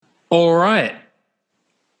All right.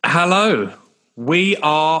 Hello. We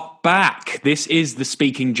are back. This is the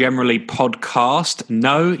Speaking Generally podcast.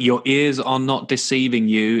 No, your ears are not deceiving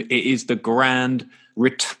you. It is the grand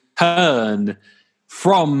return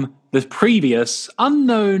from the previous,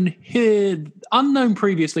 unknown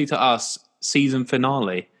previously to us, season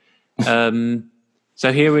finale. So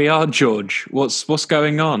here we are, George. What's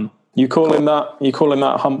going on? You calling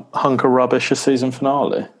that hunk of rubbish a season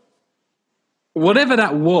finale? Whatever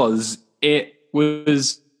that was, it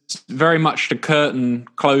was very much the curtain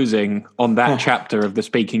closing on that chapter of the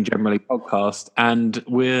Speaking Generally podcast, and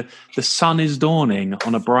the sun is dawning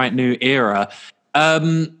on a bright new era.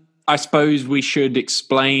 I suppose we should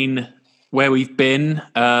explain where we've been.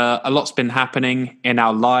 A lot's been happening in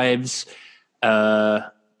our lives.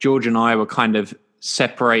 George and I were kind of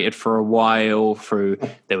separated for a while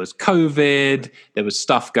there was COVID, there was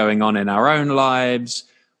stuff going on in our own lives.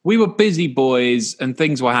 We were busy boys and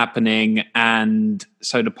things were happening, and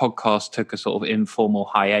so the podcast took a sort of informal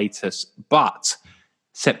hiatus. But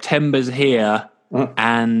September's here,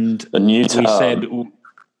 and a new term.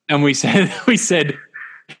 we said,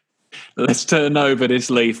 let's turn over this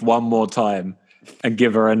leaf one more time and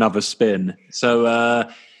give her another spin. So,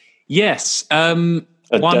 yes, a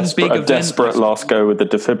desperate last go with the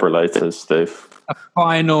defibrillators, Steve. A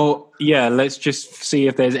final, let's just see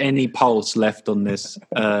if there's any pulse left on this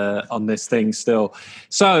thing still.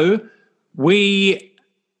 So we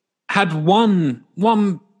had one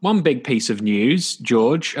big piece of news,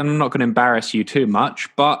 George, and I'm not going to embarrass you too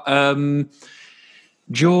much, but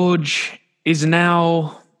George is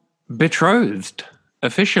now betrothed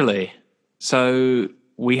officially. So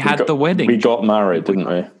we had the wedding. We got married, didn't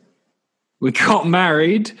we? We got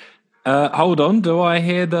married. Hold on, do I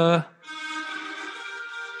hear the...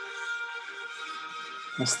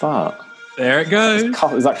 What's that? There it goes.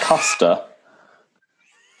 Is that Custer?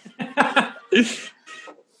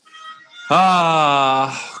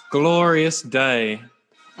 Glorious day.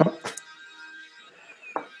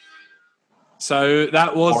 So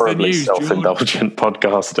that was horribly the news. Self-indulgent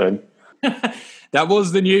podcasting. That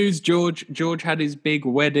was the news. George had his big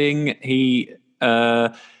wedding. He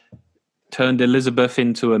turned Elizabeth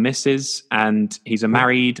into a missus, and he's a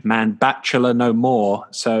married man, bachelor no more.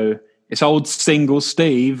 So it's old single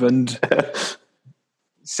Steve and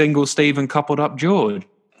coupled up George.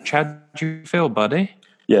 How do you feel, buddy?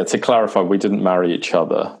 Yeah, to clarify, we didn't marry each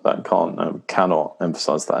other. That cannot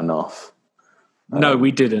emphasize that enough. No,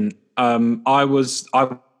 we didn't. I was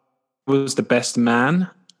the best man,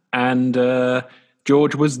 and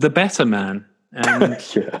George was the better man. And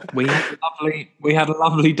we had a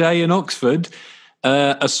lovely day in Oxford.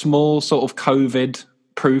 A small sort of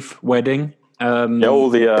COVID-proof wedding. All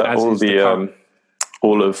of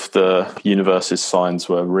the universe's signs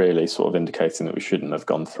were really sort of indicating that we shouldn't have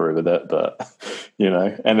gone through with it, but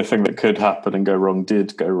anything that could happen and go wrong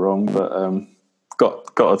did go wrong. But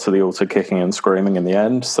got her to the altar kicking and screaming in the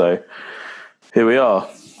end. So here we are.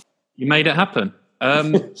 You made it happen.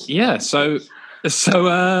 Yeah. So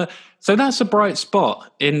that's a bright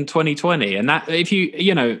spot in 2020, and that if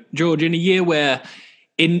George, in a year where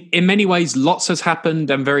in many ways, lots has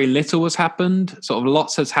happened and very little has happened. Sort of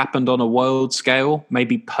lots has happened on a world scale.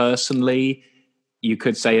 Maybe personally, you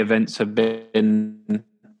could say events have been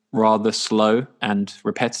rather slow and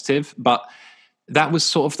repetitive. But that was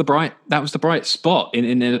sort of the bright spot.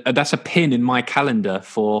 That's a pin in my calendar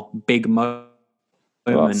for big moment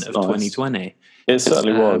of nice. 2020. It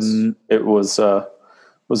certainly was. It was a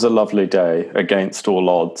lovely day against all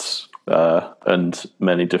odds. And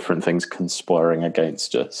many different things conspiring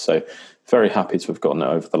against us. So very happy to have gotten it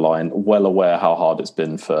over the line. Well aware how hard it's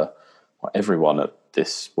been for everyone at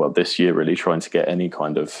this year, really trying to get any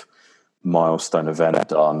kind of milestone event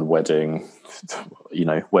done, wedding,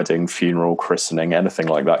 funeral, christening, anything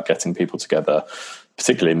like that, getting people together.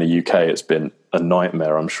 Particularly in the UK, it's been a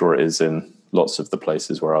nightmare. I'm sure it is in lots of the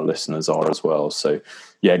places where our listeners are as well. So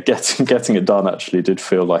yeah, getting it done actually did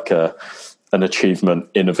feel like an achievement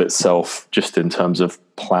in of itself, just in terms of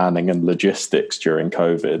planning and logistics during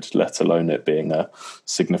COVID, let alone it being a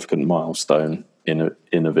significant milestone in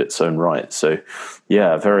of its own right. So,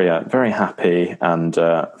 yeah, very very happy. And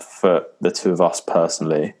for the two of us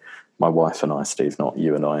personally, my wife and I, Steve, not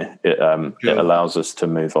you and I, it allows us to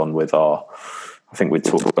move on with our. I think we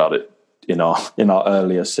talked about it in our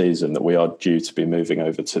earlier season that we are due to be moving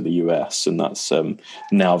over to the US, and that's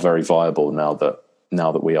now very viable now that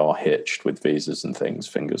we are hitched with visas and things,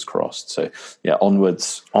 fingers crossed. So yeah,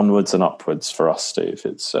 onwards and upwards for us, Steve.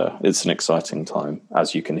 It's an exciting time,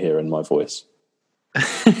 as you can hear in my voice.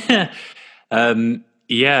 The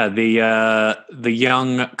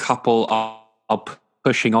young couple are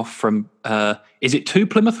pushing off from, is it 2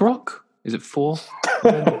 Plymouth Rock? Is it 4?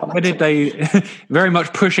 Where did they, very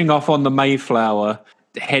much pushing off on the Mayflower,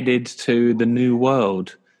 headed to the New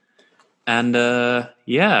World. And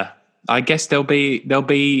I guess there'll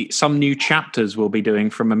be some new chapters we'll be doing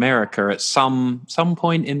from America at some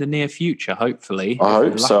point in the near future, hopefully. I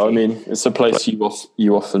hope so. I mean, it's a place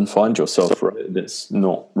you often find yourself, right? It's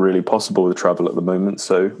not really possible with travel at the moment,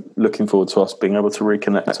 so looking forward to us being able to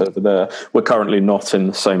reconnect over there. We're currently not in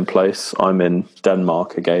the same place. I'm in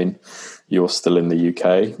Denmark again. You're still in the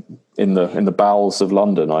UK, in the bowels of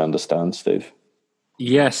London, I understand, Steve.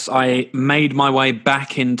 Yes, I made my way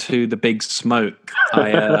back into the big smoke.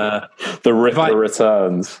 The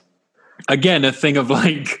returns. Again, a thing of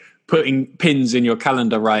like putting pins in your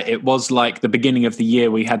calendar, right? It was like the beginning of the year.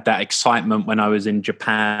 We had that excitement when I was in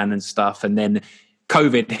Japan and stuff. And then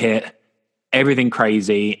COVID hit, everything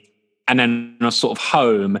crazy. And then I was sort of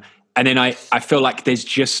home. And then I feel like there's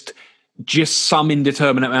just some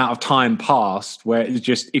indeterminate amount of time passed where it's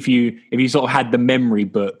just, if you sort of had the memory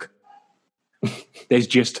book, there's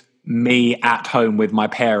just me at home with my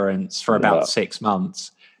parents for about 6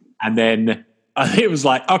 months. And then it was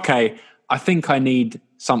like, okay, I think I need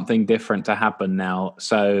something different to happen now.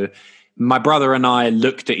 So my brother and I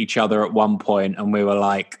looked at each other at one point and we were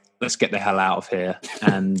like, let's get the hell out of here.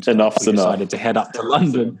 And Enough's we decided to head up to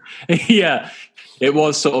London. Yeah, it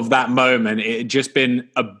was sort of that moment. It had just been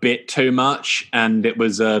a bit too much. And it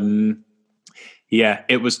was, it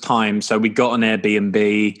was time. So we got an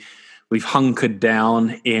Airbnb. We've hunkered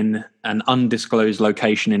down in an undisclosed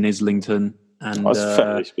location in Islington, and that's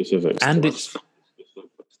fairly specific. And it's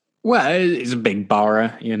a big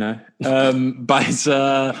borough, you know, but it's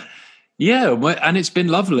and it's been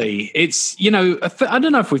lovely. It's I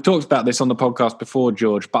don't know if we've talked about this on the podcast before,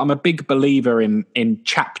 George, but I'm a big believer in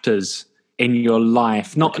chapters in your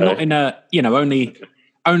life, not in a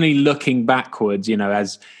only looking backwards,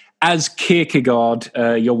 as Kierkegaard,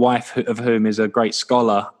 your wife of whom is a great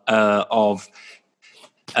scholar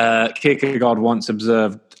Kierkegaard once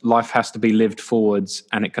observed, life has to be lived forwards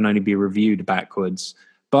and it can only be reviewed backwards.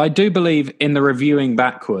 But I do believe in the reviewing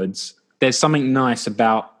backwards, there's something nice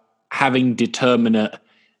about having determinate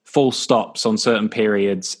full stops on certain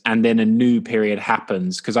periods and then a new period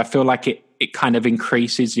happens, because I feel like it kind of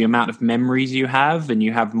increases the amount of memories you have and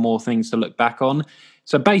you have more things to look back on.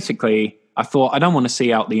 So basically, I thought I don't want to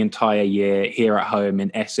see out the entire year here at home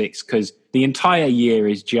in Essex, because the entire year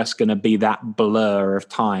is just going to be that blur of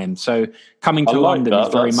time. So coming to London is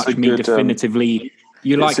very much me definitively.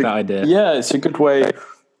 You like that idea? Yeah, it's a good way,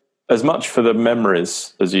 as much for the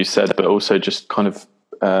memories, as you said, but also just kind of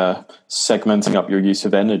segmenting up your use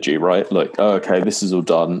of energy, right? Like, oh, okay, this is all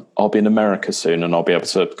done. I'll be in America soon and I'll be able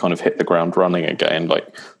to kind of hit the ground running again.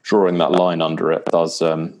 Like drawing that line under it does,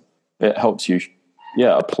 it helps you,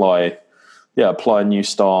 apply a new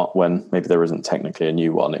start when maybe there isn't technically a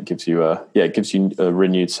new one. It gives you a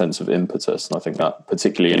renewed sense of impetus. And I think that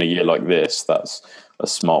particularly in a year like this, that's a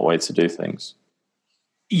smart way to do things.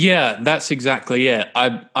 Yeah, that's exactly it.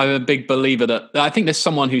 I'm a big believer that I think there's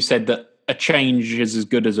someone who said that a change is as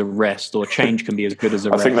good as a rest, or change can be as good as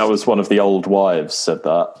a rest. I think that was one of the old wives said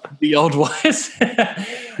that. The old wives.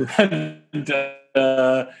 And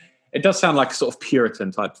it does sound like a sort of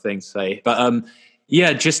Puritan type thing to say. But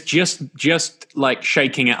just like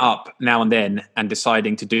shaking it up now and then and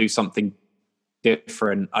deciding to do something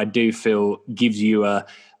different, I do feel gives you a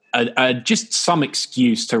just some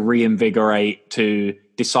excuse to reinvigorate, to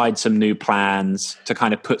decide some new plans, to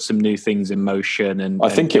kind of put some new things in motion. And I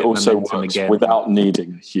think it also works without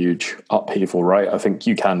needing huge upheaval, right? I think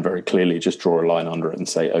you can very clearly just draw a line under it and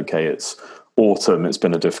say, okay, it's autumn, it's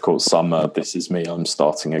been a difficult summer, this is me, I'm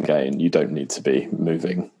starting again. You don't need to be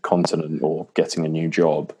moving continent or getting a new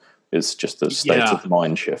job. It's just a state of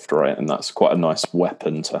mind shift, right? And that's quite a nice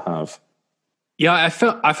weapon to have. Yeah, I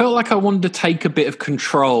felt like I wanted to take a bit of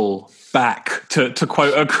control back, to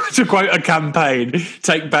quote a campaign.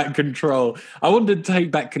 Take back control. I wanted to take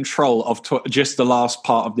back control of just the last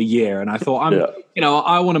part of the year, and I thought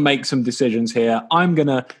I want to make some decisions here. I'm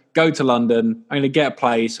gonna go to London. I'm gonna get a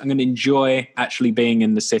place. I'm gonna enjoy actually being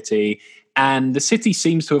in the city, and the city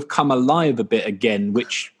seems to have come alive a bit again,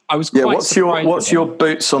 which I was quite surprised. What's your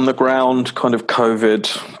boots on the ground kind of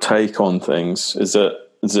COVID take on things?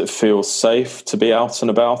 Does it feel safe to be out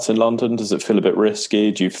and about in London? Does it feel a bit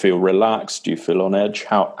risky? Do you feel relaxed? Do you feel on edge?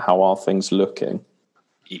 How are things looking?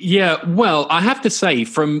 Yeah, well, I have to say,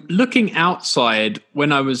 from looking outside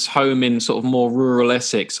when I was home in sort of more rural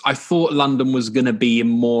Essex, I thought London was going to be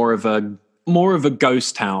more of a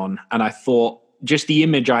ghost town. And I thought just the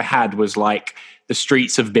image I had was like the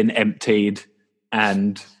streets have been emptied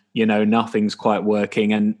and nothing's quite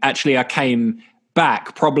working. And actually I came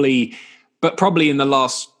back probably in the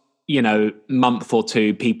last, month or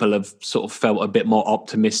two, people have sort of felt a bit more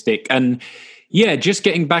optimistic. And yeah, just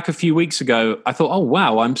getting back a few weeks ago, I thought, oh,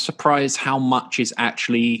 wow, I'm surprised how much is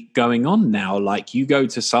actually going on now. Like, you go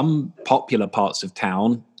to some popular parts of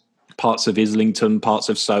town, parts of Islington, parts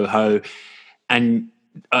of Soho, and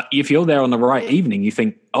if you're there on the right evening, you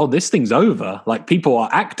think, oh, this thing's over. Like, people are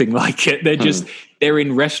acting like it. They're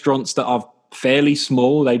in restaurants that are fairly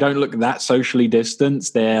small. They don't look that socially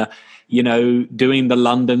distanced. They're, doing the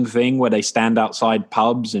London thing where they stand outside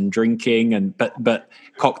pubs and drinking, but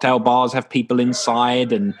cocktail bars have people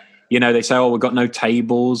inside, and they say, oh, we've got no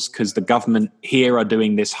tables because the government here are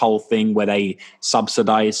doing this whole thing where they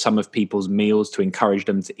subsidize some of people's meals to encourage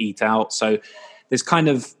them to eat out. So there's kind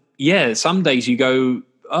of, some days you go,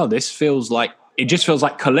 oh, it just feels like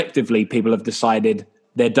collectively people have decided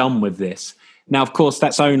they're done with this. Now, of course,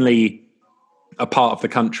 that's only a part of the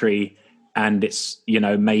country, and it's,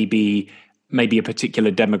 maybe a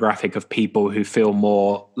particular demographic of people who feel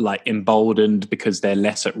more like emboldened because they're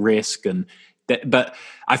less at risk. But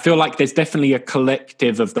I feel like there's definitely a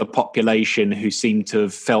collective of the population who seem to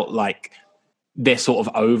have felt like they're sort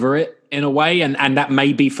of over it in a way. And that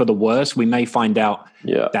may be for the worse. We may find out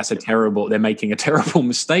they're making a terrible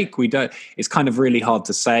mistake. It's kind of really hard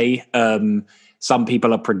to say. Some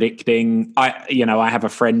people are predicting,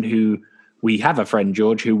 we have a friend,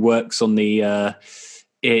 George, who works on the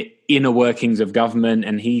inner workings of government,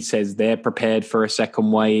 and he says they're prepared for a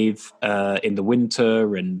second wave in the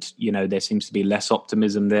winter, and there seems to be less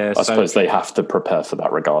optimism there. I suppose they have to prepare for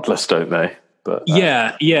that regardless, don't they? But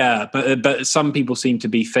but some people seem to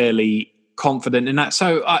be fairly confident in that.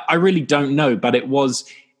 So I really don't know, but the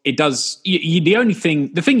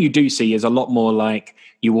thing you do see is a lot more like,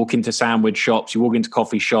 you walk into sandwich shops, you walk into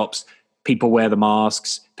coffee shops, people wear the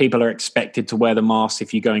masks. People are expected to wear the masks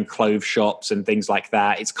if you go in clothes shops and things like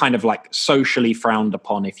that. It's kind of like socially frowned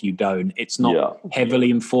upon if you don't. It's not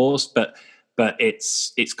heavily enforced, but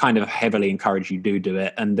it's kind of heavily encouraged you do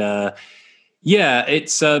it. And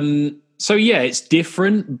it's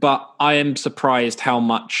different, but I am surprised how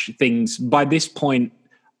much things, by this point,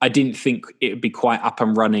 I didn't think it would be quite up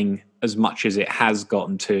and running as much as it has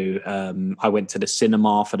gotten to. I went to the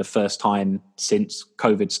cinema for the first time since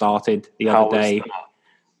COVID started the other day.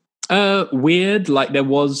 Weird. Like, there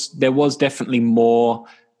was definitely more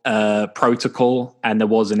protocol, and there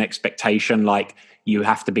was an expectation, like, you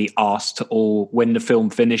have to be asked to all, when the film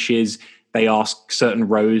finishes, they ask certain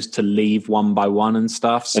rows to leave one by one and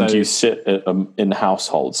stuff. So, and do you sit in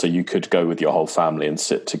households? So you could go with your whole family and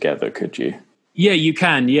sit together, could you? Yeah, you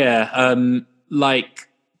can. Yeah.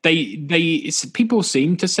 People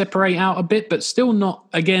seem to separate out a bit, but still not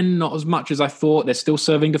as much as I thought. They're still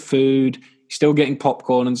serving the food, still getting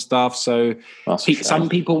popcorn and stuff. So some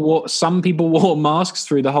people wore masks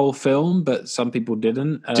through the whole film, but some people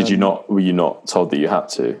didn't. Were you not told that you had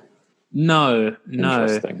to? No.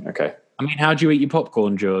 Interesting. Okay. I mean, how do you eat your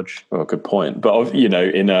popcorn, George? Well, good point. But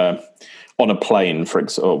on a plane, for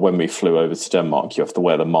example, when we flew over to Denmark, you have to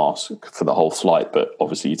wear the mask for the whole flight, but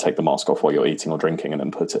obviously you take the mask off while you're eating or drinking and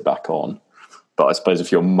then put it back on. But I suppose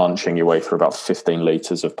if you're munching your way through about 15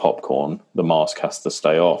 litres of popcorn, the mask has to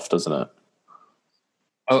stay off, doesn't it?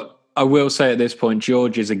 Oh, I will say at this point,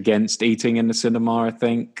 George is against eating in the cinema, I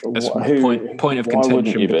think. That's point of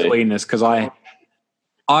contention between us, because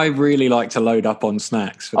I really like to load up on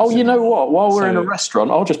snacks. Oh, you know what? While we're in a restaurant,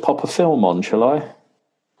 I'll just pop a film on, shall I?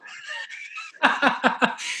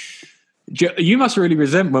 You must really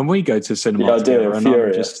resent when we go to cinema. Yeah, I do. I'm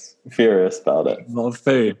furious about it. A lot of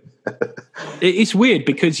food. It's weird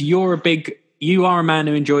because you are a man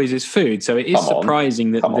who enjoys his food, so it is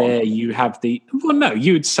surprising that you have the. Well, no,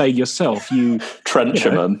 you would say yourself, you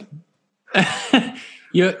Trencherman.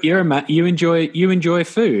 You're a man. You enjoy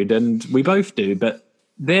food, and we both do. But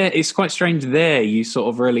there, it's quite strange. There, you sort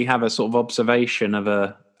of really have a sort of observation of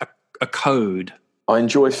a code. I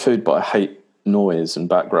enjoy food, but I hate noise and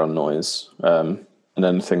background noise, and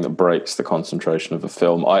anything that breaks the concentration of a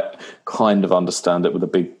film. I kind of understand it with a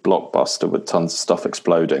big blockbuster with tons of stuff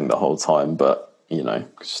exploding the whole time, but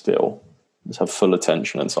still, just have full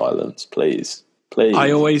attention and silence, please.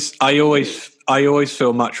 I always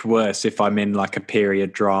feel much worse if I'm in like a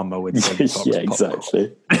period drama with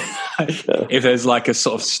exactly. If there's like a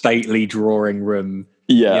sort of stately drawing room.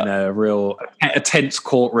 A tense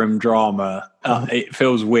courtroom drama. It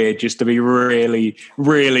feels weird just to be really,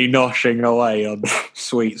 really noshing away on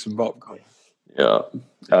sweets and popcorn. Yeah.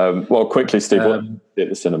 Well, quickly, Steve, what did you at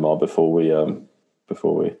the cinema before we?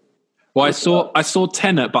 Well, I saw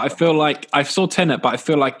Tenet, but I feel like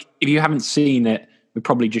if you haven't seen it, we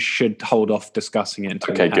probably just should hold off discussing it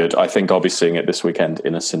until. Okay, good. I think I'll be seeing it this weekend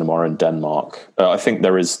in a cinema in Denmark. I think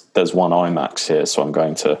there's one IMAX here, so I'm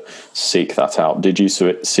going to seek that out. Did you see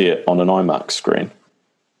it on an IMAX screen?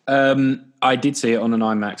 I did see it on an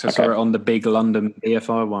IMAX. I saw it on the big London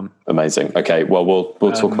BFI one. Amazing. Okay, well,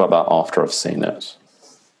 we'll talk about that after I've seen it.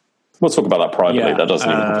 We'll talk about that privately. Yeah, that doesn't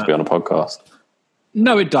even have to be on a podcast.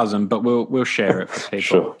 No, it doesn't. But we'll share it for people.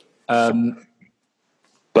 Sure.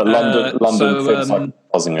 But London feels like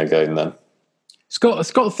buzzing again. Then it's got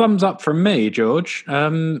a thumbs up from me, George.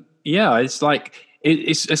 It's like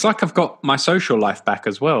it's like I've got my social life back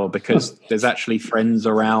as well, because there's actually friends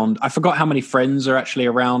around. I forgot how many friends are actually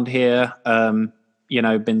around here.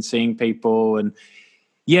 Been seeing people, and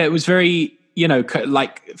it was very,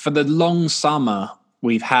 like for the long summer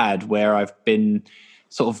we've had, where I've been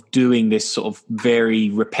sort of doing this sort of very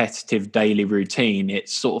repetitive daily routine. It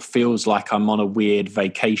sort of feels like I'm on a weird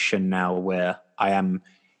vacation now, where I am.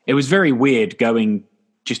 It was very weird going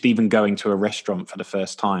to a restaurant for the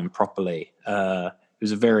first time properly. It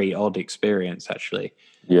was a very odd experience, actually.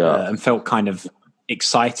 Yeah. And felt kind of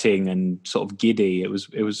exciting and sort of giddy. It was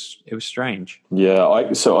strange. Yeah.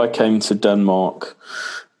 I came to Denmark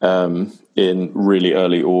in really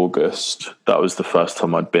early August. That was the first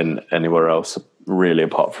time I'd been anywhere else, really,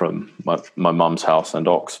 apart from my mum's house and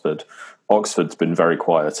Oxford. Oxford's been very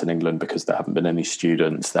quiet in England because there haven't been any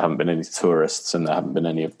students, there haven't been any tourists, and there haven't been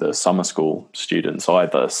any of the summer school students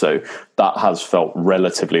either. So that has felt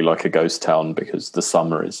relatively like a ghost town, because the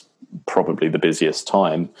summer is probably the busiest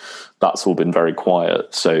time. That's all been very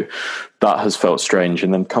quiet. So that has felt strange.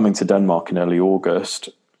 And then coming to Denmark in early August,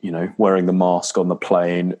 wearing the mask on the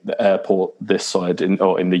plane, the airport this side in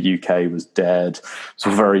the UK was dead. It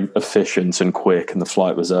was very efficient and quick, and the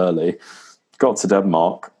flight was early. Got to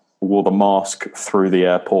Denmark, wore the mask through the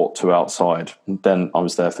airport to outside. And then I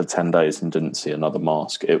was there for 10 days and didn't see another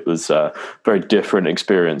mask. It was a very different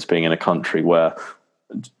experience being in a country where,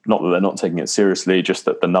 not that they're not taking it seriously, just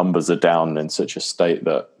that the numbers are down in such a state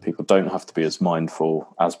that people don't have to be as mindful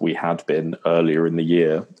as we had been earlier in the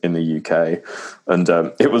year in the UK. And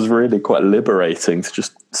it was really quite liberating to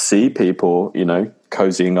just see people,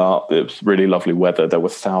 cozying up. It was really lovely weather. There were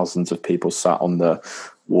thousands of people sat on the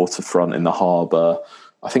waterfront in the harbour.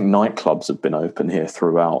 I think nightclubs have been open here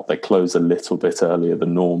throughout. They close a little bit earlier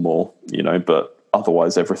than normal, but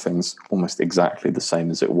otherwise everything's almost exactly the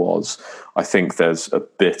same as it was. I think there's a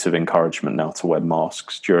bit of encouragement now to wear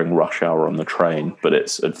masks during rush hour on the train, but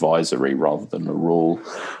it's advisory rather than a rule.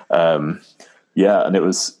 And it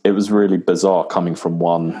was really bizarre coming from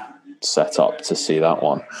one setup to see that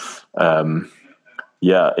one.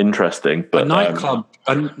 Interesting. But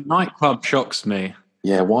a nightclub shocks me.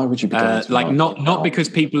 Yeah, why would you be going to not because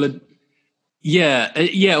people are.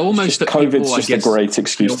 Almost. COVID's just a great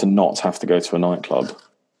excuse to not have to go to a nightclub.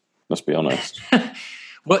 Let's be honest.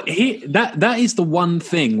 Well, that is the one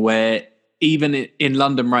thing where even in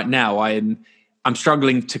London right now, I'm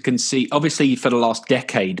struggling to conceive. Obviously, for the last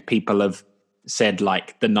decade, people have said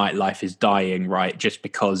like the nightlife is dying, right? Just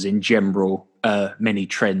because in general, many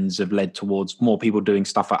trends have led towards more people doing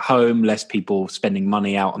stuff at home, less people spending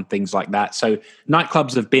money out on things like that. So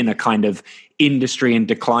nightclubs have been a kind of industry in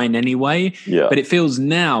decline anyway. Yeah. But it feels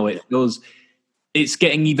it's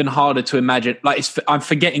getting even harder to imagine. Like I'm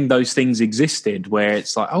forgetting those things existed, where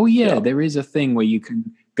it's like, there is a thing where you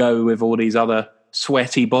can go with all these other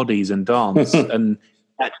sweaty bodies and dance. And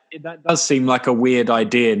that does seem like a weird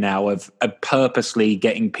idea now of purposely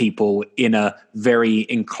getting people in a very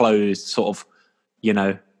enclosed sort of,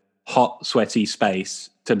 hot, sweaty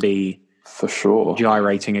space to be for sure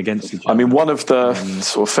gyrating against each other. I mean, one of the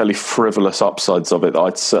sort of fairly frivolous upsides of it that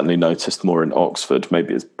I'd certainly noticed more in Oxford,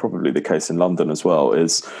 maybe it's probably the case in London as well,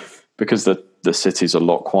 is because the city's a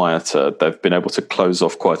lot quieter, they've been able to close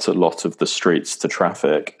off quite a lot of the streets to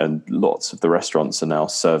traffic, and lots of the restaurants are now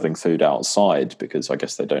serving food outside because I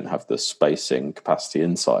guess they don't have the spacing capacity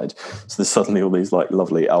inside. So there's suddenly all these like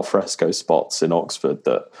lovely alfresco spots in Oxford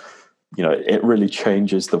that, it really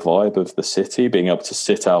changes the vibe of the city, being able to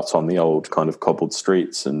sit out on the old kind of cobbled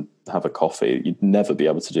streets and have a coffee. You'd never be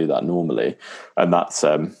able to do that normally. And that's,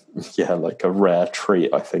 like a rare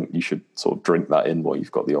treat. I think you should sort of drink that in while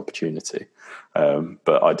you've got the opportunity. But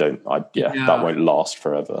that won't last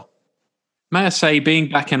forever. May I say, being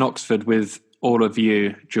back in Oxford with all of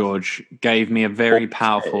you, George, gave me a very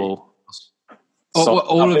powerful...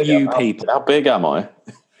 all of you people. How big am I?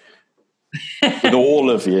 With all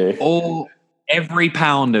of you. Every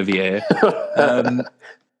pound of you.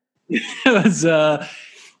 It was...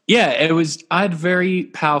 Yeah, it was. I had a very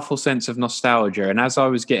powerful sense of nostalgia, and as I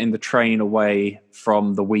was getting the train away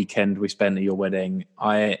from the weekend we spent at your wedding,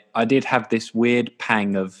 I did have this weird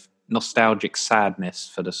pang of nostalgic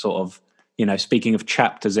sadness for the sort of, speaking of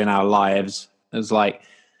chapters in our lives. It was like,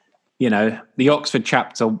 the Oxford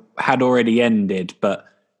chapter had already ended, but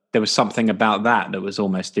there was something about that was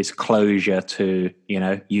almost this closure to,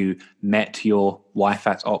 you met your wife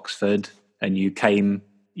at Oxford and you came.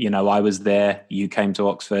 I was there, you came to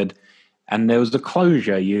Oxford, and there was the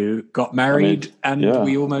closure. You got married,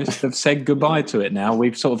 we almost have said goodbye to it now.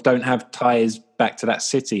 We sort of don't have ties back to that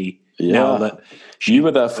city now that you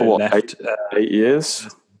were there for what, 8 years?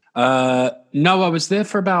 No, I was there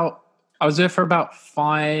for about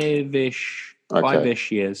 5-ish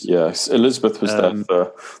years. Yes, Elizabeth was there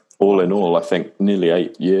for, all in all, I think nearly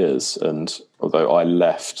 8 years. And although I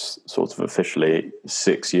left sort of officially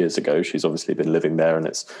 6 years ago, she's obviously been living there and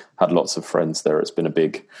it's had lots of friends there. It's been a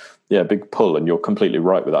big pull. And you're completely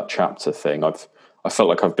right with that chapter thing. I felt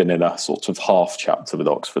like I've been in a sort of half chapter with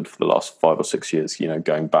Oxford for the last 5 or 6 years,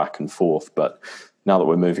 going back and forth. But now that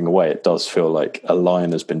we're moving away, it does feel like a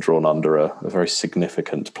line has been drawn under a very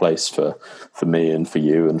significant place for me and for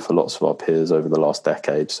you and for lots of our peers over the last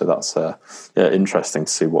decade. So that's interesting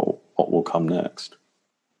to see what will come next.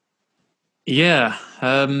 Yeah,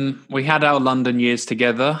 we had our London years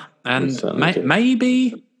together, and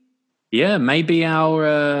maybe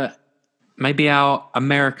our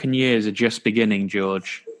American years are just beginning,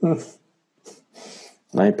 George.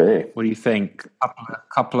 Maybe. What do you think? A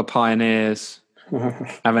couple of pioneers.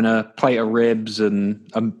 Having a plate of ribs and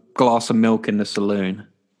a glass of milk in the saloon.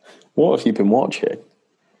 What have you been watching?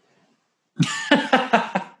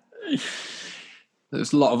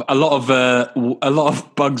 There's a lot of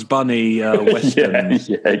Bugs Bunny westerns.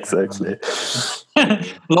 yeah, exactly. A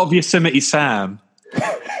lot of Yosemite Sam.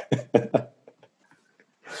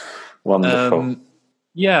 Wonderful.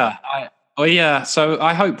 So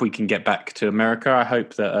I hope we can get back to America. I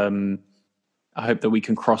hope that we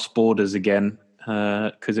can cross borders again.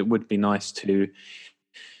 Because it would be nice to,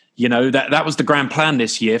 that was the grand plan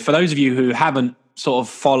this year. For those of you who haven't sort of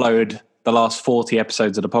followed the last 40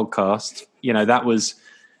 episodes of the podcast, that was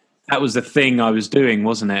the thing I was doing,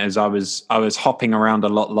 wasn't it? As I was hopping around a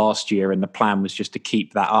lot last year, and the plan was just to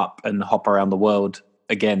keep that up and hop around the world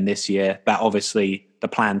again this year. That obviously the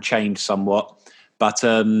plan changed somewhat, but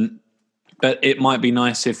it might be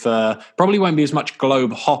nice if probably won't be as much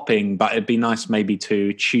globe hopping, but it'd be nice maybe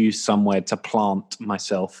to choose somewhere to plant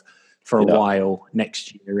myself for a while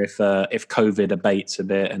next year if COVID abates a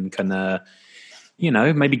bit and can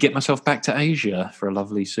maybe get myself back to Asia for a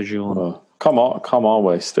lovely sojourn. Well, come our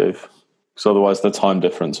way, Steve, because otherwise the time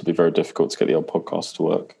difference would be very difficult to get the old podcast to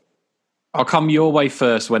work. I'll come your way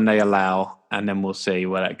first when they allow, and then we'll see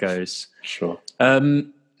where that goes. Sure.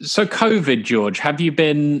 So COVID, George, have you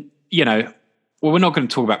been? We're not going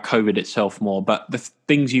to talk about COVID itself more, but the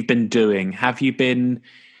things you've been doing. Have you been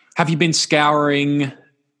scouring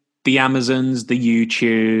the Amazons, the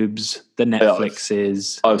YouTubes, the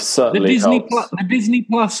Netflixes? I've certainly the Disney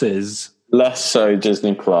Pluses. Less so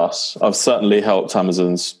Disney Plus. I've certainly helped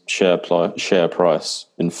Amazon's share price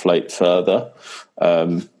inflate further.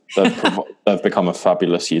 They've become a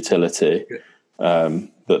fabulous utility.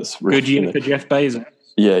 That's good year for Jeff Bezos.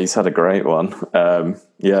 Yeah, he's had a great one. And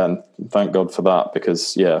thank God for that,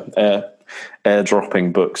 because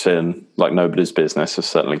airdropping books in like nobody's business has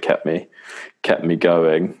certainly kept me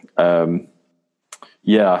going.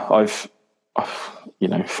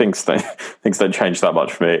 Things don't change that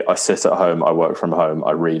much for me. I sit at home, I work from home,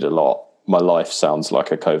 I read a lot. My life sounds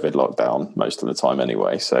like a COVID lockdown most of the time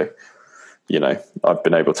anyway. So, I've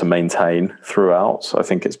been able to maintain throughout. So I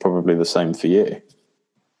think it's probably the same for you.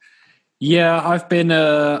 Yeah, I've been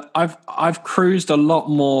I've cruised a lot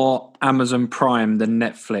more Amazon Prime than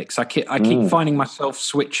Netflix. I keep finding myself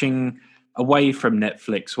switching away from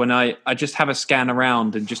Netflix when I just have a scan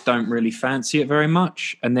around and just don't really fancy it very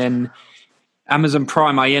much. And then Amazon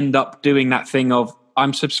Prime, I end up doing that thing of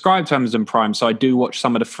I'm subscribed to Amazon Prime, so I do watch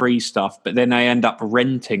some of the free stuff, but then I end up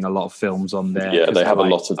renting a lot of films on there. Yeah, they have a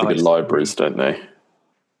lot of the good libraries, don't they?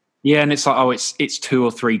 Yeah, and it's like, it's £2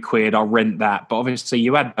 or £3. I'll rent that, but obviously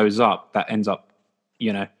you add those up, that ends up,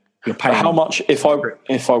 you're paying. How much if I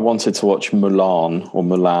wanted to watch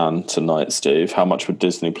Mulan tonight, Steve? How much would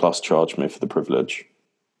Disney Plus charge me for the privilege?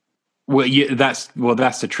 Well,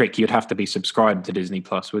 that's the trick. You'd have to be subscribed to Disney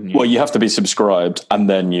Plus, wouldn't you? Well, you have to be subscribed, and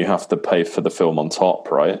then you have to pay for the film on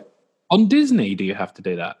top, right? On Disney, do you have to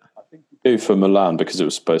do that? I think you do for Mulan because it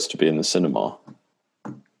was supposed to be in the cinema.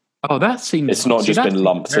 Oh, that seems. It's not just been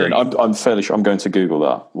lumped in. I'm fairly sure. I'm going to Google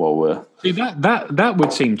that while we're. See, that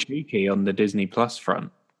would seem cheeky on the Disney Plus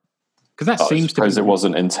front. Because that I seems to be. suppose it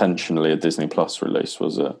wasn't intentionally a Disney Plus release,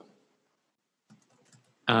 was it?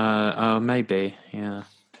 Maybe, yeah.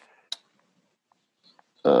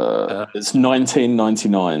 It's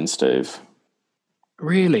 $19.99, Steve.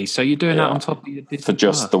 Really? So you're doing that on top of your Disney for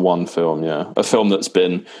just Plus? the one film? Yeah, a film that's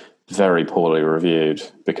been very poorly reviewed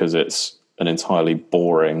because it's an entirely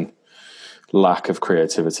boring lack of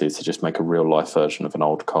creativity to just make a real life version of an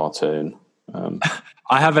old cartoon.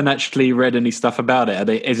 I haven't actually read any stuff about it.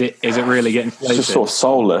 Is it really getting slated? It's just sort of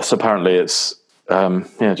soulless. Apparently, it's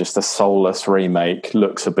just a soulless remake.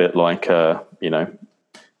 Looks a bit like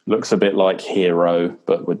Hero,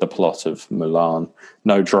 but with the plot of Mulan.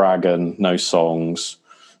 No dragon, no songs.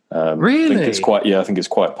 Really? I think it's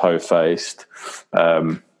quite po-faced.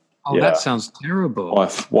 That sounds terrible.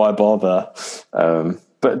 Why bother?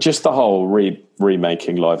 But just the whole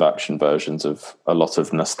remaking live action versions of a lot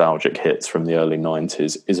of nostalgic hits from the early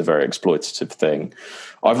 90s is a very exploitative thing.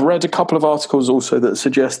 I've read a couple of articles also that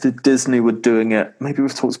suggested Disney were doing it. Maybe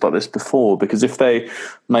we've talked about this before, because if they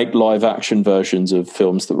make live action versions of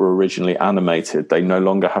films that were originally animated, they no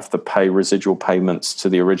longer have to pay residual payments to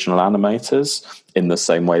the original animators in the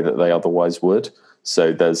same way that they otherwise would.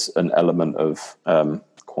 So there's an element of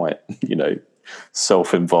quite,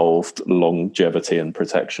 self-involved longevity and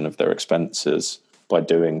protection of their expenses by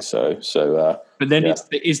doing so. But then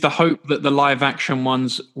is the hope that the live action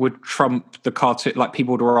ones would trump the cartoon, like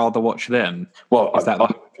people would rather watch them? Well,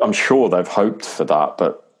 I'm sure they've hoped for that,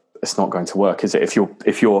 but it's not going to work, is it?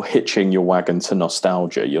 If you're hitching your wagon to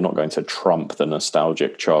nostalgia, you're not going to trump the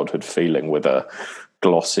nostalgic childhood feeling with a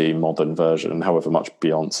glossy modern version, however much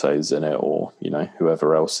Beyonce's in it or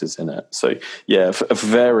whoever else is in it. So yeah, a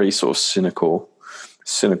very sort of cynical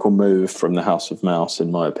move from the House of Mouse, in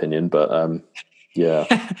my opinion. But yeah.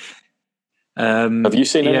 Have you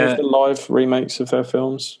seen any of the live remakes of their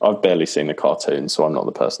films? I've barely seen the cartoon, so I'm not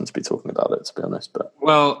the person to be talking about it, to be honest. But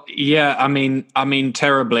I mean,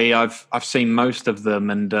 terribly. I've seen most of them,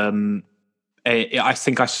 and I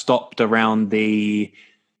think I stopped around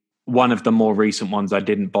one of the more recent ones. I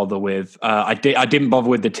didn't bother with. I didn't bother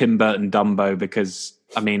with the Tim Burton Dumbo because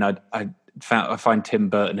I find Tim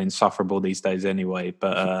Burton insufferable these days anyway.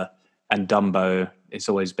 But and Dumbo, it's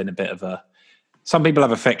always been a bit of a. Some people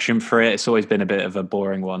have affection for it. It's always been a bit of a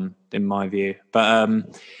boring one, in my view. But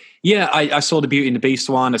I saw the Beauty and the Beast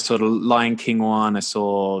one. I saw the Lion King one. I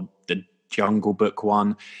saw the Jungle Book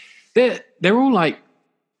one. They're all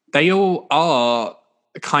they all are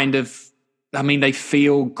kind of. I mean, they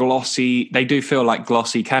feel glossy. They do feel like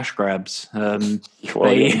glossy cash grabs.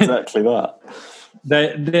 Exactly that.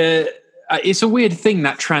 It's a weird thing,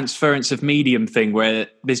 that transference of medium thing, where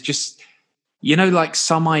there's just, like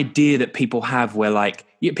some idea that people have where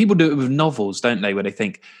people do it with novels, don't they? Where they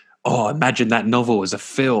think, oh, imagine that novel as a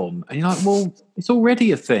film. And you're like, well, it's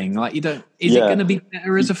already a thing. Is it going to be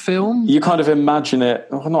better as a film? You kind of imagine it,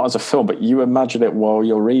 well, not as a film, but you imagine it while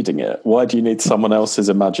you're reading it. Why do you need someone else's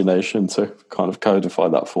imagination to kind of codify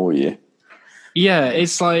that for you? Yeah,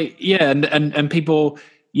 it's and people,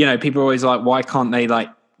 people are always like, why can't they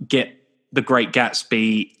get The Great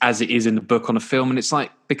Gatsby as it is in the book on a film? And it's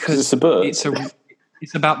because it's a book.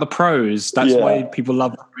 It's about the prose. That's why people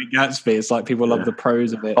love The Great Gatsby. It's people love the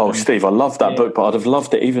prose of it. Oh, Steve, I love that book, but I'd have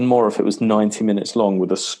loved it even more if it was 90 minutes long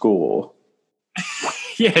with a score.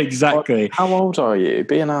 Yeah, exactly. How old are you?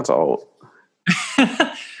 Be an adult.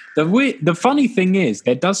 The funny thing is,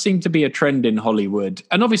 there does seem to be a trend in Hollywood,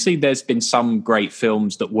 and obviously there's been some great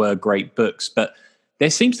films that were great books, but there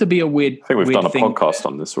seems to be a weird. I think we've done a podcast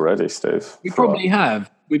on this already, Steve. We probably have.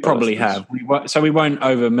 We won't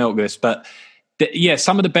over milk this, but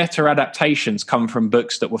some of the better adaptations come from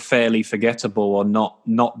books that were fairly forgettable or not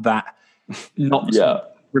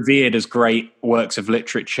revered as great works of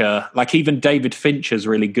literature. Like even David Fincher's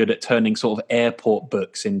really good at turning sort of airport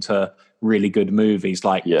books into really good movies.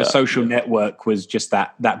 The Social Network was just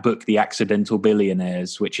that book, The Accidental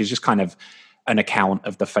Billionaires, which is just kind of an account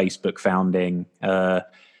of the Facebook founding.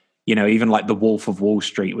 Even The Wolf of Wall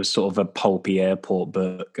Street was sort of a pulpy airport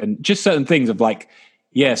book, and just certain things of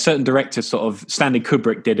certain directors sort of, Stanley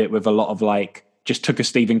Kubrick did it with a lot of just took a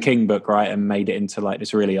Stephen King book, right, and made it into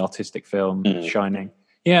this really artistic film, Shining.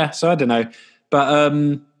 Yeah, so I don't know. But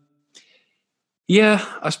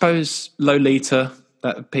I suppose Lolita,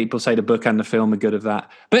 that people say the book and the film are good of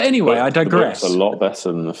that. But anyway, I digress. The book's a lot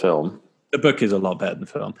better than the film. The book is a lot better than the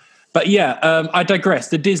film. But I digress.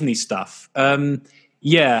 The Disney stuff. I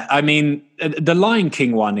mean, the Lion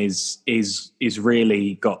King one is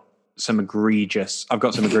really got some egregious. I've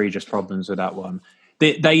got some egregious problems with that one.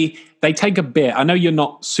 They take a bit. I know you're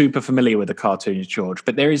not super familiar with the cartoons, George,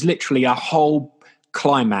 but there is literally a whole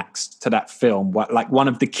climax to that film, like one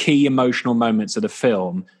of the key emotional moments of the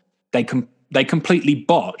film, they completely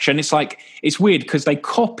botch. And it's like, it's weird because they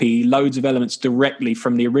copy loads of elements directly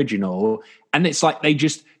from the original, and it's like they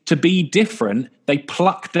just, to be different, they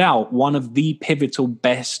plucked out one of the pivotal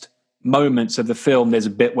best moments of the film. There's a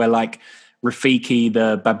bit where like Rafiki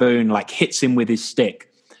the baboon like hits him with his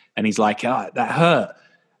stick, and he's like, "Oh, that hurt,"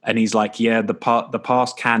 and he's like, "Yeah, the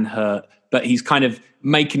past can hurt," but he's kind of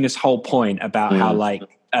making this whole point about how like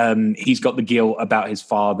he's got the guilt about his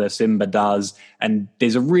father, Simba does, and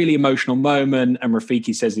there's a really emotional moment, and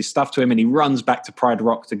Rafiki says this stuff to him, and he runs back to Pride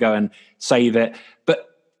Rock to go and save it, but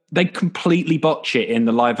they completely botch it in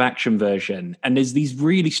the live action version. And there's these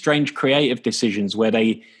really strange creative decisions where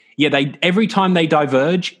they every time they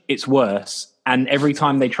diverge, it's worse. And every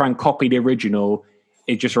time they try and copy the original,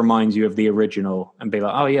 it just reminds you of the original and be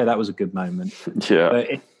like, oh yeah, that was a good moment. Yeah. But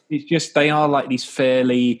it's just, they are like these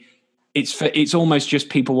fairly, it's almost just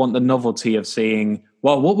people want the novelty of seeing,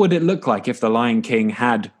 well, what would it look like if the Lion King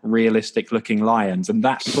had realistic looking lions? And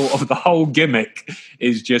that's sort of the whole gimmick,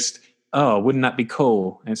 is just, oh, wouldn't that be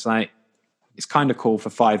cool? And it's like, it's kind of cool for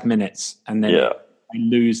 5 minutes, and then they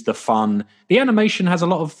lose the fun. The animation has a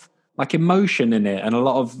lot of like emotion in it, and a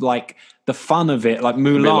lot of like the fun of it, like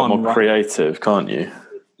Mulan. Be a lot more creative, can't you?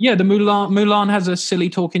 Yeah, the Mulan has a silly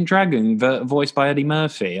talking dragon voiced by Eddie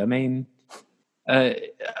Murphy. I mean,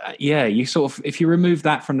 you sort of, if you remove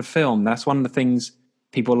that from the film, that's one of the things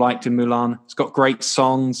people liked in Mulan. It's got great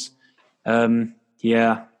songs.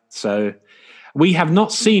 So we have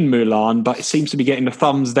not seen Mulan, but it seems to be getting the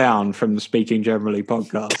thumbs down from the Speaking Generally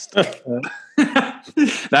podcast.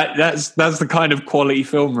 That's the kind of quality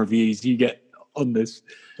film reviews you get on this.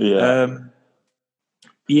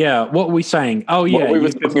 What were we saying? Oh yeah, we were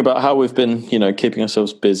talking about how we've been, keeping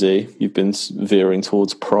ourselves busy. You've been veering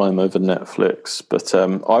towards Prime over Netflix, but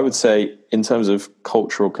I would say in terms of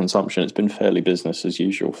cultural consumption, it's been fairly business as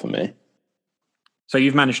usual for me. So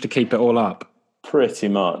you've managed to keep it all up. Pretty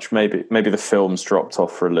much. Maybe the films dropped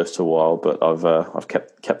off for a little while, but I've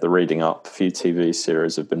kept the reading up. A few TV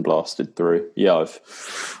series have been blasted through. Yeah,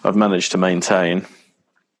 I've managed to maintain.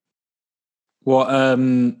 What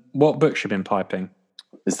books you been piping?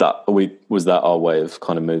 Was that our way of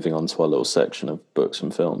kind of moving on to our little section of books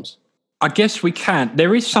and films? I guess we can.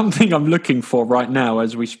 There is something I'm looking for right now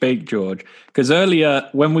as we speak, George, because earlier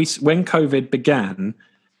when COVID began,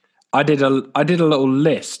 I did a little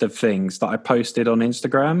list of things that I posted on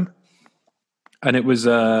Instagram, and it was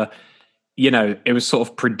it was sort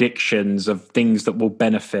of predictions of things that will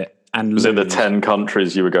benefit and was lose. It the 10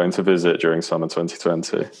 countries you were going to visit during summer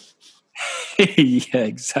 2020? Yeah,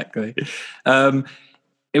 exactly.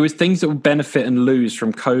 It was things that will benefit and lose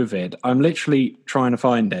from COVID. I'm literally trying to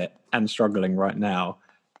find it and struggling right now.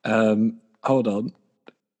 Hold on.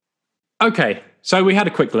 Okay, so we had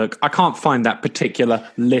a quick look. I can't find that particular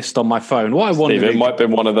list on my phone. What I wanted Steve, it might have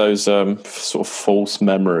been one of those sort of false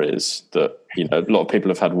memories that, a lot of people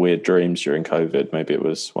have had weird dreams during COVID. Maybe it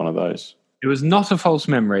was one of those. It was not a false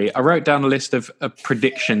memory. I wrote down a list of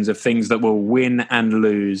predictions of things that will win and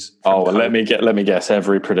lose. Oh, well, let me guess.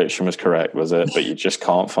 Every prediction was correct, was it? But you just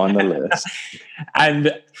can't find the list.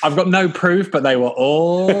 And I've got no proof, but they were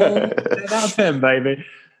all 10 out of 10, baby.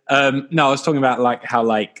 No, I was talking about like how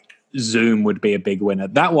like Zoom would be a big winner.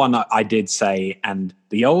 That one I did say, and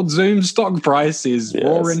the old Zoom stock price is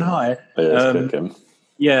roaring high.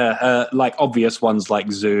 Like obvious ones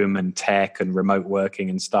like Zoom and tech and remote working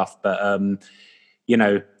and stuff. But,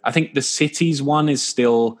 I think the cities one is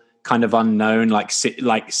still kind of unknown. Like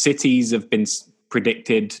cities have been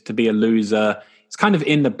predicted to be a loser. It's kind of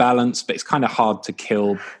in the balance, but it's kind of hard to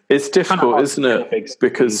kill. It's difficult, isn't it?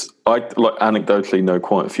 Because I anecdotally know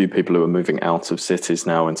quite a few people who are moving out of cities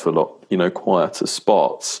now into a lot, quieter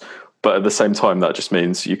spots. But at the same time, that just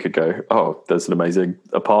means you could go, oh, there's an amazing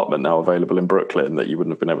apartment now available in Brooklyn that you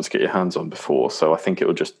wouldn't have been able to get your hands on before. So I think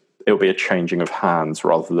it'll be a changing of hands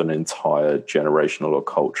rather than an entire generational or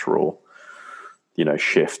cultural,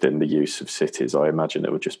 shift in the use of cities. I imagine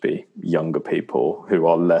it would just be younger people who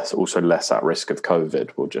are less at risk of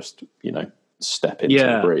COVID will just, step into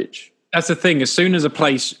the breach. That's the thing. As soon as a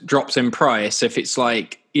place drops in price, if it's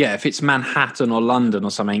if Manhattan or London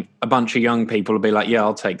or something, a bunch of young people will be like, "Yeah,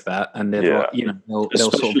 I'll take that," and they'll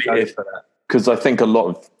sort of go for that. Because I think a lot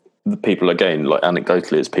of the people, again, like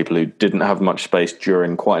anecdotally, it's people who didn't have much space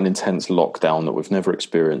during quite an intense lockdown that we've never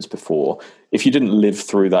experienced before. If you didn't live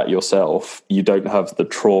through that yourself, you don't have the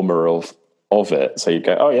trauma of it. So you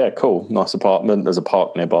go, oh yeah, cool, nice apartment, there's a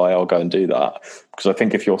park nearby, I'll go and do that. Because I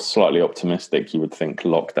think if you're slightly optimistic, you would think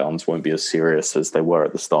lockdowns won't be as serious as they were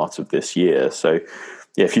at the start of this year. So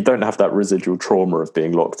yeah, if you don't have that residual trauma of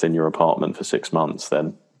being locked in your apartment for 6 months,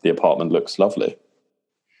 then the apartment looks lovely.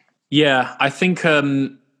 Yeah, I think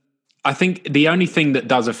the only thing that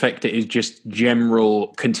does affect it is just general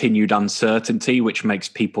continued uncertainty, which makes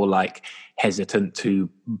people like hesitant to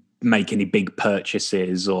make any big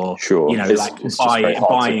purchases or Sure, it's just very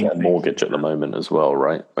hard to get a mortgage at the moment as well,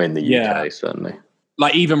 right? In the UK, certainly.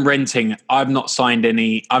 Like even renting, I've not signed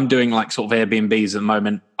any. I'm doing like sort of Airbnbs at the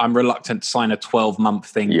moment. I'm reluctant to sign a 12-month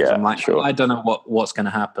thing because I'm like, sure. I don't know what's going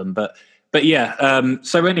to happen. But yeah.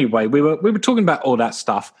 So anyway, we were talking about all that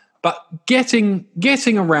stuff, but getting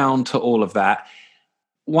around to all of that.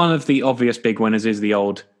 One of the obvious big winners is the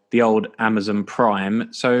old Amazon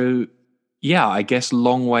Prime. So yeah, I guess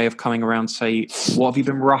long way of coming around. Say, what have you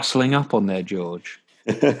been rustling up on there, George?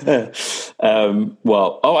 Actually,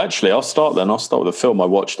 I'll start with a film I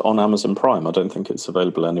watched on Amazon Prime. I don't think it's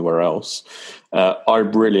available anywhere else. I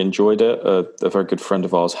really enjoyed it. A very good friend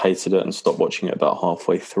of ours hated it and stopped watching it about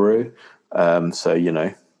halfway through. So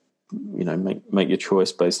make your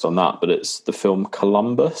choice based on that. But it's the film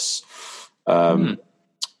Columbus. Yeah,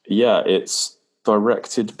 it's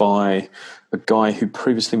directed by a guy who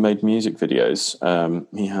previously made music videos.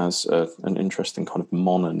 He has an interesting kind of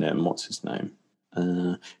mononym. What's his name?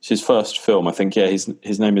 It's his first film, I think. Yeah,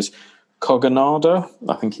 his name is Kogonada.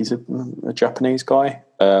 I think he's a Japanese guy.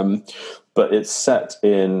 But it's set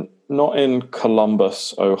not in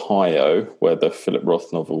Columbus, Ohio, where the Philip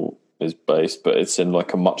Roth novel is based, but it's in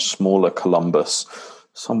like a much smaller Columbus,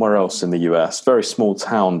 somewhere else in the US. Very small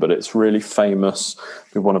town, but it's really famous.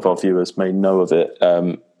 One of our viewers may know of it.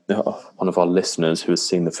 One of our listeners who has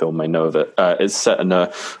seen the film may know of it. It's set in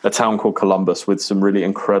a town called Columbus with some really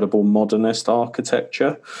incredible modernist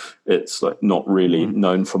architecture. It's like not really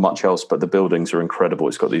known for much else, but the buildings are incredible.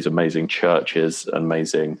 It's got these amazing churches,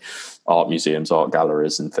 amazing art museums, art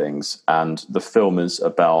galleries and things. And the film is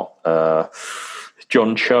about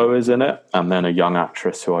John Cho is in it, and then a young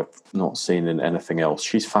actress who I've not seen in anything else.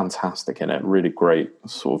 She's fantastic in it. Really great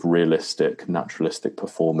sort of realistic, naturalistic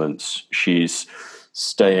performance. She's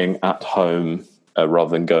staying at home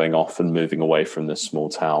rather than going off and moving away from this small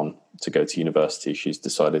town to go to university. She's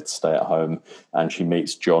decided to stay at home, and she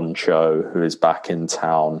meets John Cho, who is back in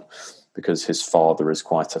town because his father is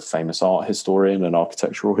quite a famous art historian and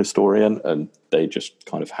architectural historian, and they just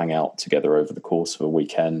kind of hang out together over the course of a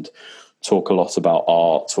weekend, talk a lot about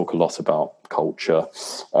art, talk a lot about culture.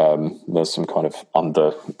 There's some kind of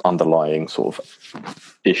underlying sort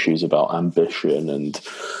of issues about ambition and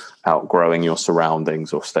outgrowing your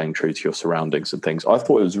surroundings or staying true to your surroundings and things. I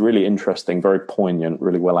thought it was really interesting, very poignant,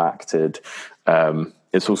 really well acted.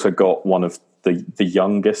 It's also got one of the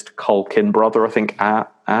youngest Culkin brother, I think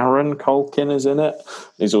Aaron Culkin is in it.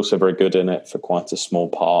 He's also very good in it for quite a small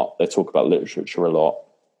part. They talk about literature a lot.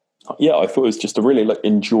 Yeah, I thought it was just a really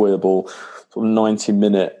enjoyable sort of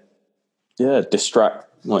 90-minute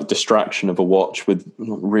distraction of a watch with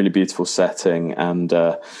really beautiful setting. And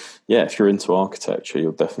if you're into architecture,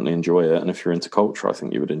 you'll definitely enjoy it. And if you're into culture, I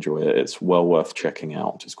think you would enjoy it. It's well worth checking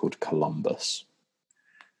out. It's called Columbus.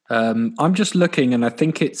 I'm just looking, and I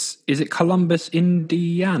think is it Columbus,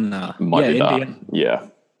 Indiana? Might be Indiana. Yeah.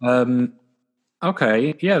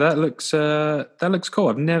 Okay, yeah, that looks cool.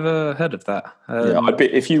 I've never heard of that. I'd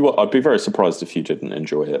be very surprised if you didn't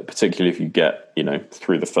enjoy it, particularly if you get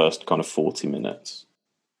through the first kind of 40 minutes.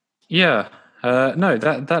 Yeah, no,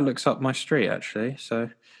 that looks up my street actually. So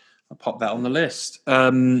I'll pop that on the list.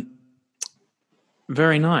 Very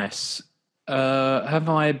nice. What have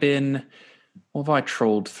I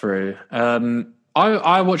trawled through?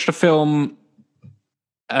 I watched a film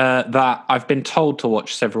that I've been told to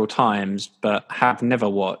watch several times, but have never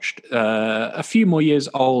watched. A few more years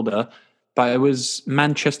older, but it was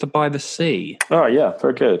Manchester by the Sea. Oh yeah,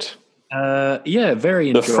 very good.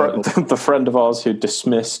 Very enjoyable. The friend of ours who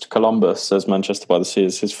dismissed Columbus as Manchester by the Sea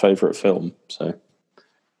is his favourite film. So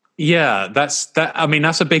yeah, that's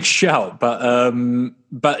a big shout,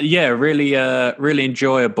 but yeah, really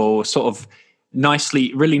enjoyable. Sort of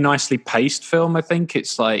really nicely paced film. I think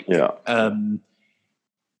it's like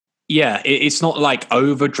it's not like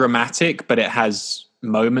over dramatic, but it has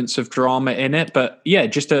moments of drama in it. But yeah,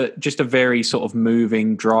 just a very sort of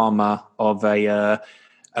moving drama of a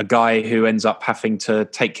guy who ends up having to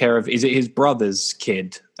take care of, is it his brother's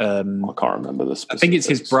kid? I can't remember the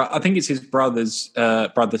specifics. I think it's his brother's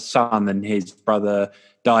son, and his brother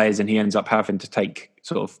dies, and he ends up having to take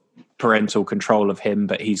sort of parental control of him,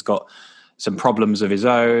 but he's got some problems of his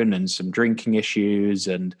own and some drinking issues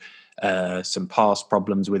and some past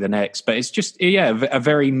problems with an ex. But it's just a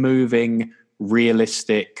very moving,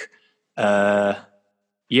 realistic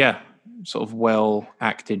sort of well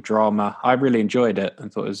acted drama. I really enjoyed it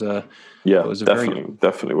and thought it was a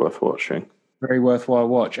definitely worth watching. Very worthwhile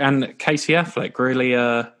watch. And Casey Affleck really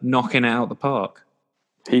knocking it out the park.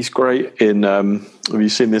 He's great in. Have you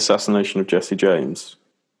seen The Assassination of Jesse James?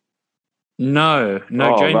 No.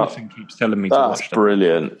 Jameson keeps telling me to watch that. That's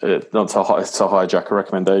brilliant. Not to hijack a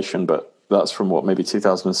recommendation, but that's from maybe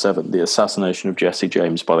 2007. The Assassination of Jesse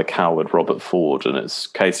James by the coward Robert Ford, and it's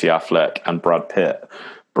Casey Affleck and Brad Pitt.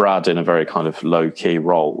 Brad in a very kind of low-key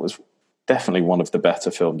role was definitely one of the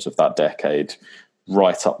better films of that decade,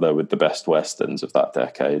 right up there with the best westerns of that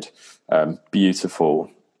decade. Beautiful,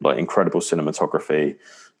 like incredible cinematography,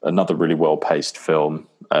 another really well-paced film.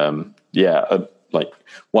 Like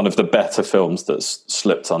one of the better films that's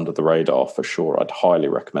slipped under the radar for sure. I'd highly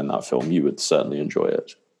recommend that film. You would certainly enjoy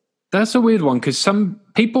it. That's a weird one because some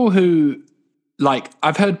people who, like,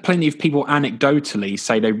 I've heard plenty of people anecdotally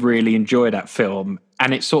say they really enjoy that film,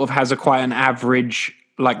 and it sort of has quite an average,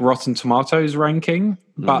 like, Rotten Tomatoes ranking.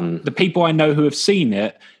 But the people I know who have seen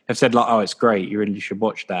it have said, like, oh, it's great. You really should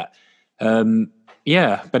watch that.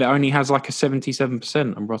 Yeah, but it only has like a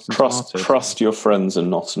 77% on Rotten Tomatoes. Trust your friends and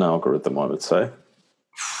not an algorithm, I would say.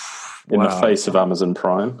 In the face of Amazon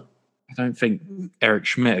Prime. I don't think Eric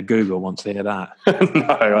Schmidt at Google wants to hear that. No,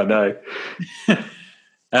 I know.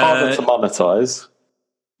 Harder to monetize.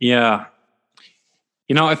 Yeah.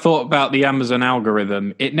 You know, I thought about the Amazon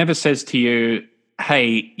algorithm. It never says to you,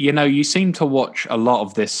 hey, you know, you seem to watch a lot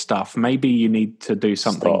of this stuff. Maybe you need to do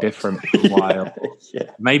something different for a while.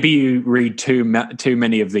 Yeah. Maybe you read too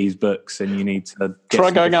many of these books and you need to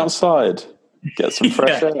try going outside, get some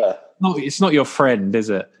fresh air. No, it's not your friend, is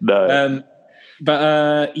it? No.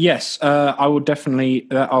 But yes, I will definitely.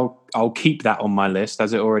 I'll keep that on my list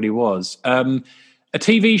as it already was. A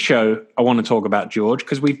TV show I want to talk about, George,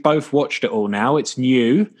 because we've both watched it all now. It's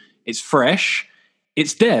new, it's fresh,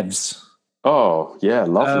 it's Devs. Oh yeah,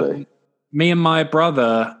 lovely. Me and my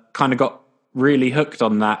brother kind of got really hooked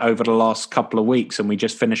on that over the last couple of weeks, and we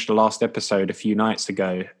just finished the last episode a few nights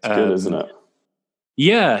ago. It's good, isn't it?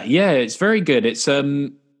 Yeah, it's very good. It's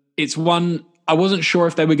one I wasn't sure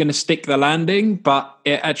if they were going to stick the landing, but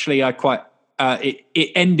it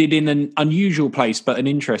ended in an unusual place, but an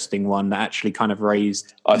interesting one that actually kind of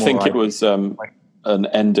raised. I think it was an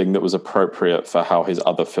ending that was appropriate for how his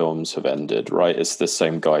other films have ended, right? It's the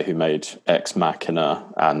same guy who made Ex Machina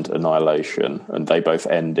and Annihilation, and they both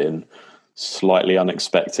end in slightly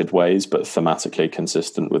unexpected ways, but thematically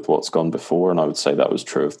consistent with what's gone before. And I would say that was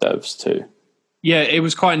true of Devs too. Yeah, it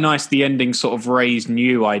was quite nice. The ending sort of raised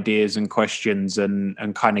new ideas and questions and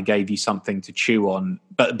kind of gave you something to chew on,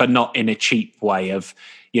 but not in a cheap way of,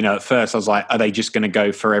 you know, at first I was like, are they just going to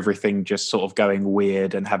go for everything just sort of going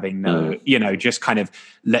weird and having just kind of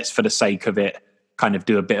let's for the sake of it kind of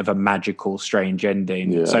do a bit of a magical, strange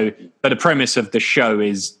ending. Yeah. So, but the premise of the show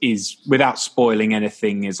is without spoiling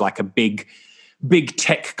anything, is like a big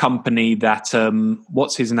tech company that,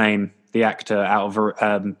 what's his name? The actor out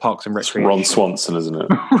of Parks and Recreation. Ron Swanson, isn't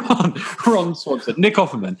it? Ron Swanson. Nick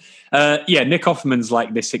Offerman. Nick Offerman's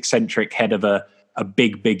like this eccentric head of a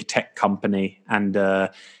big tech company, and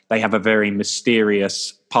they have a very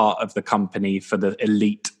mysterious part of the company for the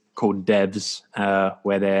elite called Devs,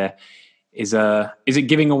 where there is it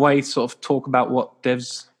giving away sort of talk about what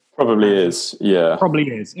Devs? Probably is, yeah. Probably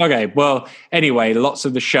is. Okay, well, anyway, lots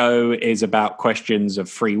of the show is about questions of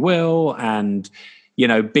free will and, you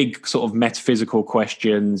know, big sort of metaphysical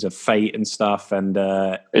questions of fate and stuff. And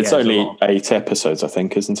it's only 8 episodes, I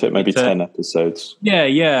think, isn't it? Maybe 10 episodes.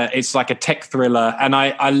 Yeah. It's like a tech thriller. And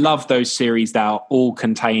I love those series that are all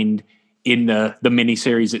contained in the mini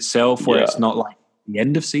series itself, where it's not like the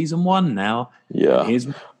end of season 1 now. Yeah. Here's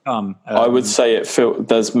I would say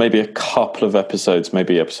there's maybe a couple of episodes,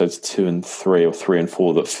 maybe episodes 2 and 3 or 3 and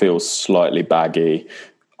 4 that feel slightly baggy.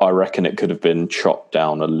 I reckon it could have been chopped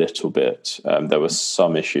down a little bit. There were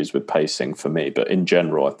some issues with pacing for me, but in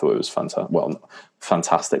general, I thought it was fantastic. Well, not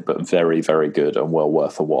fantastic, but very, very good and well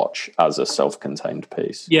worth a watch as a self-contained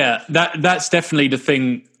piece. Yeah, that's definitely the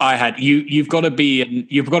thing I had. You've got to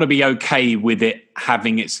be okay with it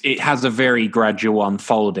having it has a very gradual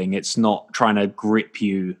unfolding. It's not trying to grip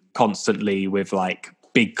you constantly with like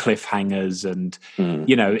big cliffhangers, and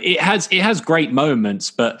you know, it has great moments,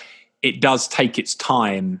 but it does take its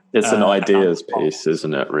time. It's an ideas piece,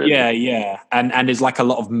 isn't it, really? Yeah. And there's like a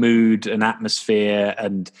lot of mood and atmosphere,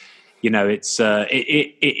 and, you know, it's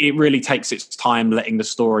it really takes its time letting the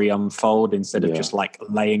story unfold instead of just like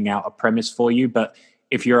laying out a premise for you. But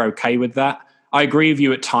if you're okay with that, I agree with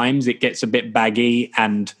you at times it gets a bit baggy,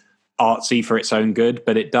 and artsy for its own good,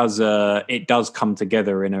 but it does come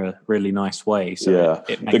together in a really nice way. So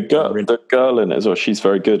the girl in it as well, she's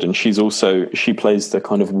very good, and she plays the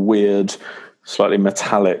kind of weird, slightly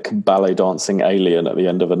metallic ballet dancing alien at the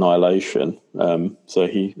end of Annihilation. So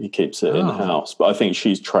he keeps it in house, but I think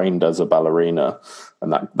she's trained as a ballerina,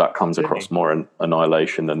 and that comes across more in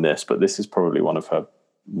Annihilation than this. But this is probably one of her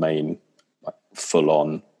main full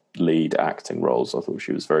on lead acting roles. I thought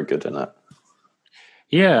she was very good in it.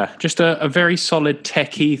 Yeah, just a very solid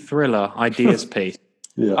techie thriller ideas piece.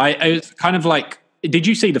 Yeah, I was kind of like, did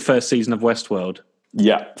you see the first season of Westworld?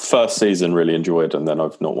 Yeah, first season really enjoyed, and then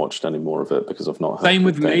I've not watched any more of it because I've not. Same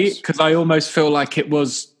with me, because I almost feel like it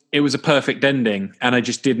was a perfect ending, and I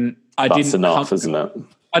just didn't. That's enough, isn't it?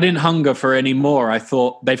 I didn't hunger for any more. I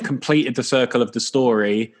thought they've completed the circle of the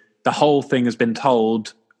story. The whole thing has been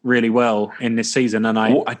told really well in this season, and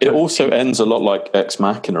it also ends a lot like Ex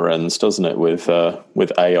Machina ends, doesn't it? With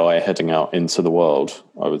AI heading out into the world,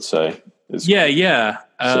 I would say. Yeah.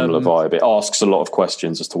 Similar vibe. It asks a lot of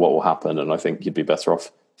questions as to what will happen, and I think you'd be better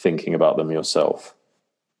off thinking about them yourself.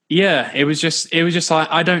 Yeah, it was just like,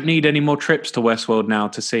 I don't need any more trips to Westworld now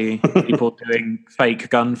to see people doing fake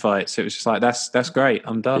gunfights. It was just like, that's great.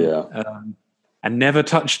 I'm done. Yeah. And never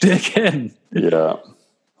touched it again. Yeah.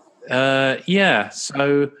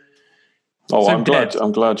 So. I'm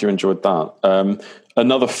glad you enjoyed that.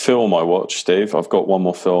 Another film I watched, Steve. I've got one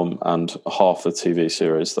more film and half a TV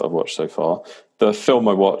series that I've watched so far. The film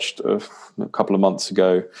I watched a couple of months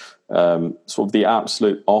ago, sort of the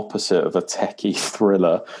absolute opposite of a techie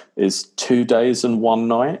thriller, is 2 Days and One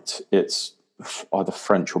Night. It's either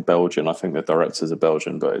French or Belgian. I think the directors are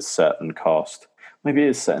Belgian, but it's set and cast. Maybe it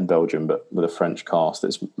is set in Belgium, but with a French cast.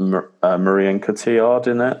 It's Marion Cotillard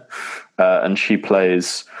in it, and she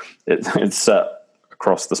plays. It's set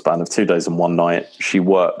across the span of 2 days and one night. She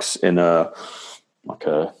works in a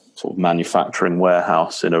sort of manufacturing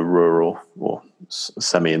warehouse in a rural or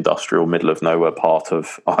semi-industrial, middle of nowhere part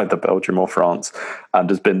of either Belgium or France, and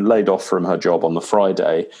has been laid off from her job on the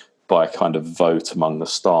Friday by a kind of vote among the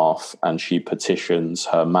staff, and she petitions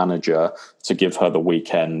her manager to give her the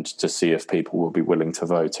weekend to see if people will be willing to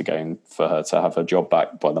vote again for her to have her job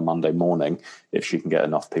back by the Monday morning if she can get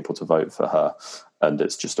enough people to vote for her. And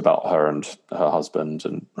it's just about her and her husband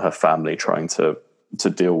and her family trying to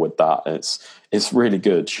deal with that. It's really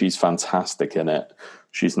good. She's fantastic in it.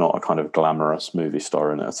 She's not a kind of glamorous movie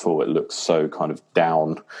star in it at all. It looks so kind of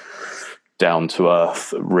down to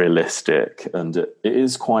earth, realistic, and it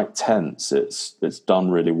is quite tense. It's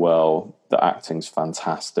done really well. The acting's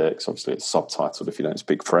fantastic. So obviously it's subtitled if you don't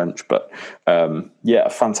speak French, but a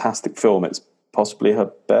fantastic film. It's possibly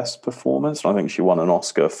her best performance. And I think she won an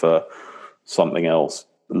Oscar for something else,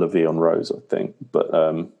 La Vie en Rose, I think. But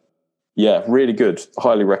really good.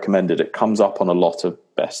 Highly recommended. It comes up on a lot of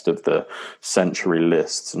best of the century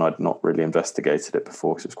lists, and I'd not really investigated it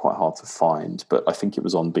before because it's quite hard to find. But I think it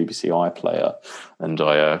was on BBC iPlayer, and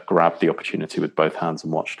I grabbed the opportunity with both hands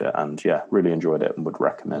and watched it. And really enjoyed it and would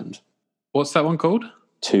recommend. What's that one called?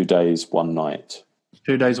 2 Days, One Night.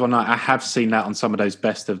 2 Days, One Night. I have seen that on some of those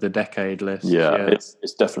best of the decade lists. Yeah.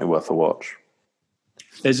 It's definitely worth a watch.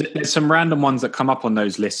 There's some random ones that come up on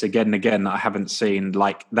those lists again and again that I haven't seen.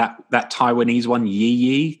 Like that Taiwanese one, Yi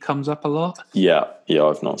Yi, comes up a lot. Yeah,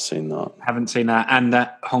 I've not seen that. Haven't seen that. And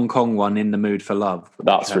that Hong Kong one, In the Mood for Love.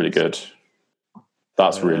 That's really good.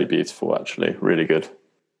 That's really beautiful, actually. Really good.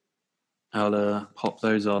 I'll pop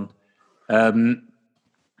those on.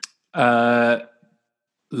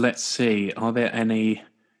 Let's see. Are there any...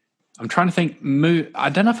 I'm trying to think. I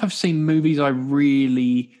don't know if I've seen movies I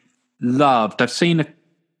really loved. I've seen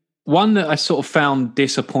one that I sort of found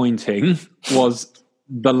disappointing was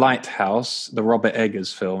The Lighthouse, the Robert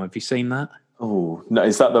Eggers film. Have you seen that? Oh, no,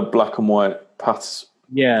 is that the black and white Patterson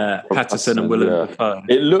and Willem Dafoe.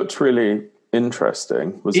 It looked really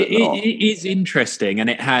interesting. Was it not? It is interesting,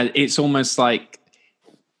 and it's almost like,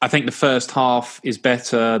 I think the first half is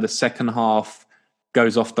better. The second half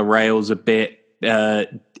goes off the rails a bit.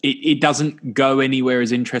 It doesn't go anywhere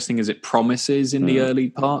as interesting as it promises in the early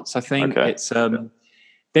parts. I think it's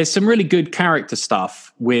there's some really good character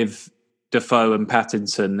stuff with Dafoe and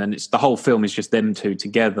Pattinson, and the whole film is just them two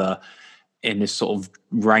together in this sort of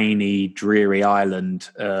rainy, dreary island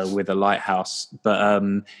with a lighthouse. But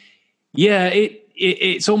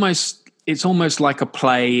it's almost like a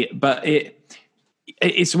play, but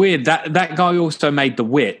it's weird that guy also made The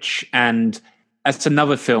Witch, and that's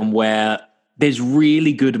another film where there's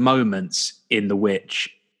really good moments in The Witch,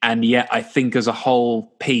 and yet I think as a whole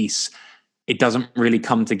piece, it doesn't really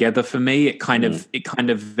come together for me. It kind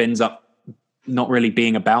of ends up not really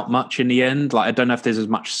being about much in the end. Like, I don't know if there's as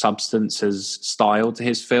much substance as style to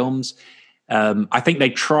his films. I think they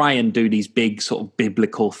try and do these big sort of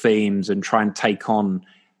biblical themes and try and take on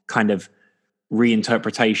kind of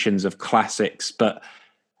reinterpretations of classics. But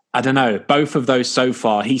I don't know, both of those so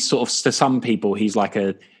far, he's sort of, to some people, he's like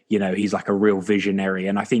a real visionary.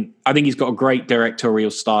 And I think he's got a great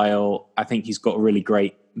directorial style. I think he's got a really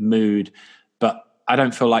great mood, but I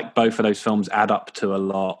don't feel like both of those films add up to a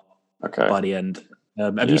lot by the end.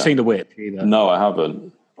 Have you seen The Witch either? No, I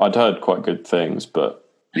haven't. I'd heard quite good things, but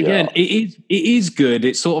again, it is good.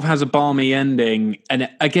 It sort of has a balmy ending, and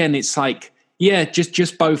again, it's like, yeah,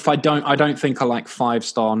 just both. I don't think I like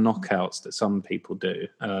 5-star knockouts that some people do.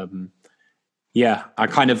 Yeah, I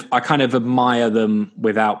kind of admire them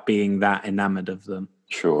without being that enamored of them.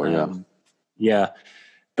 Sure, yeah,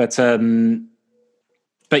 but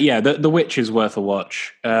yeah, The Witch is worth a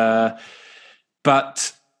watch.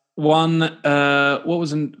 But one, what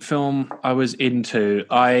was a film I was into?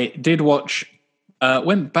 I did watch.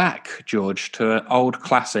 Went back, George, to an old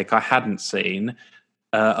classic I hadn't seen.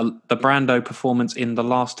 The Brando performance in The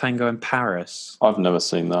Last Tango in Paris. I've never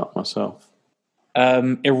seen that myself.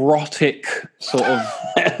 Erotic, sort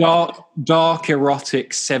of dark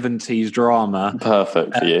erotic 70s drama.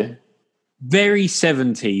 Perfect for you. Very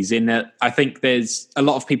 70s in that I think there's a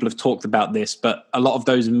lot of people have talked about this, but a lot of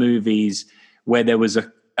those movies where there was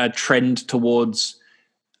a trend towards,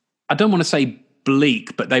 I don't want to say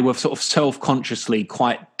bleak, but they were sort of self-consciously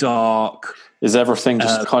quite dark. Is everything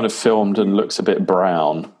just kind of filmed and looks a bit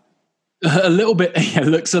brown? A little bit, yeah,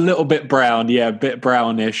 looks a little bit brown, yeah, a bit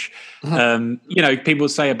brownish. People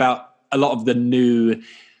say about a lot of the new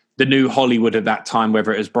Hollywood at that time,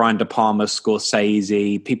 whether it was Brian De Palma,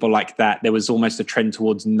 Scorsese, people like that, there was almost a trend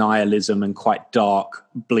towards nihilism and quite dark,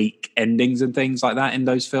 bleak endings and things like that in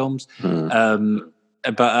those films.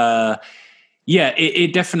 Yeah,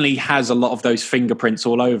 it definitely has a lot of those fingerprints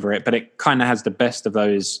all over it, but it kind of has the best of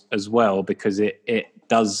those as well, because it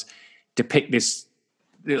does depict this.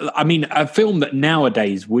 I mean, a film that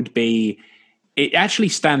nowadays would be, it actually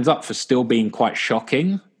stands up for still being quite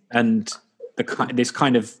shocking, and this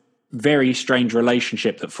kind of very strange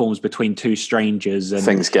relationship that forms between two strangers. And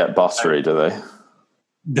things get buttery, do they?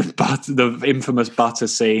 The infamous butter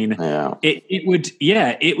scene. Yeah,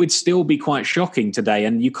 it would still be quite shocking today,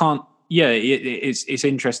 and you can't. Yeah, it's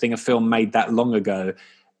interesting. A film made that long ago,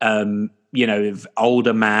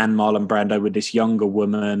 older man Marlon Brando with this younger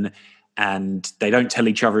woman, and they don't tell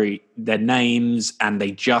each other their names, and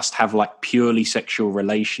they just have like purely sexual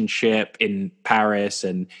relationship in Paris.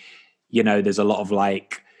 And there's a lot of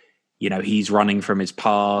like, he's running from his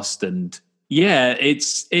past, and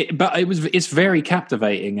it's very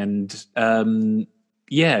captivating, and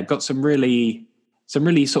got some really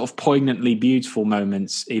sort of poignantly beautiful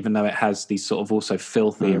moments, even though it has these sort of also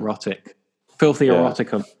filthy erotica.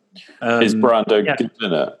 Is Brando good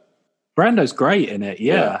in it? Brando's great in it.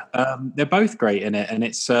 Yeah. They're both great in it, and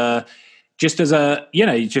it's just as a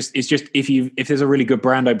it's just if there's a really good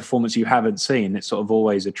Brando performance you haven't seen, it's sort of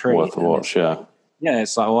always a treat. Worth a watch.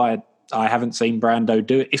 It's like, I haven't seen Brando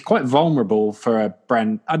do it. It's quite vulnerable for a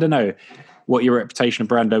brand. I don't know what your reputation of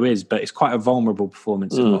Brando is, but it's quite a vulnerable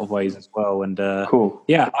performance in a lot of ways as well. And cool.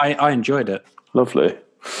 Yeah, I enjoyed it. Lovely.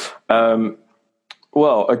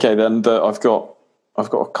 Well, okay then. I've got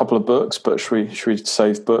a couple of books, but should we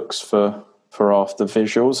save books for after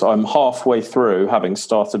visuals? I'm halfway through, having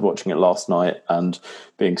started watching it last night and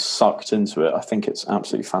being sucked into it. I think it's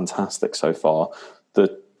absolutely fantastic so far.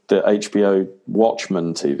 The HBO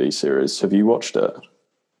Watchmen TV series. Have you watched it?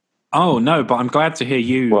 Oh no, but I'm glad to hear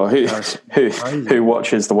you. Well, who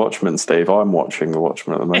watches The Watchmen, Steve? I'm watching The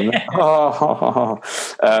Watchmen at the moment.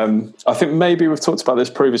 I think maybe we've talked about this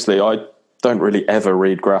previously. I don't really ever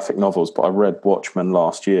read graphic novels, but I read Watchmen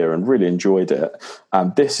last year and really enjoyed it.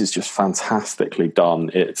 And this is just fantastically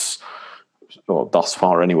done. Thus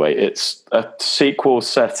far anyway, it's a sequel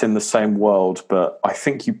set in the same world, but I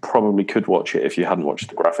think you probably could watch it if you hadn't watched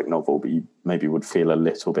the graphic novel, but you maybe would feel a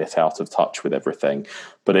little bit out of touch with everything.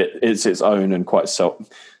 But it's its own and quite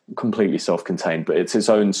completely self-contained, but it's its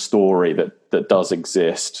own story that does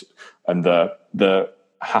exist, and the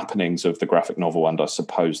happenings of the graphic novel and I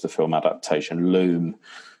suppose the film adaptation loom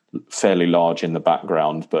fairly large in the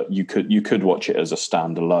background, but you could watch it as a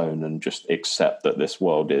standalone and just accept that this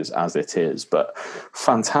world is as it is. But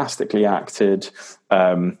fantastically acted.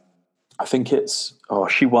 I think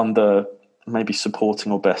she won the maybe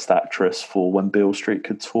supporting or best actress for When Beale Street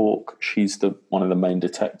Could Talk. She's one of the main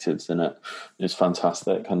detectives in it. It's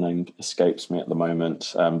fantastic. Her name escapes me at the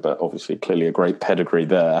moment, but obviously clearly a great pedigree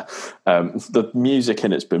there. The music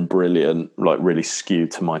in it's been brilliant, like really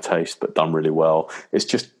skewed to my taste, but done really well.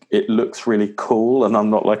 It looks really cool, and I'm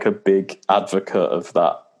not like a big advocate of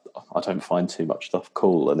that. I don't find too much stuff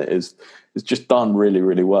cool, and it's just done really,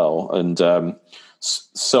 really well. And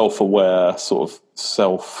self-aware, sort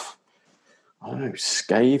of I don't know,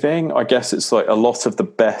 scathing. I guess it's like a lot of the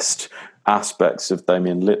best aspects of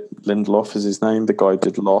Damien Lindelof is his name, the guy who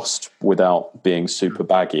did Lost, without being super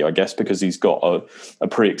baggy. I guess because he's got a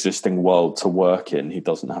pre-existing world to work in, he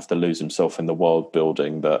doesn't have to lose himself in the world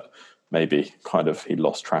building that maybe kind of he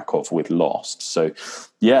lost track of with Lost. So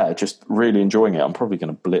yeah, just really enjoying it. I'm probably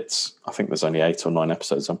going to blitz. I think there's only 8 or 9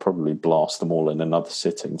 episodes. I'll probably blast them all in another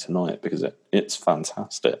sitting tonight because it's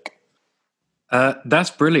fantastic. That's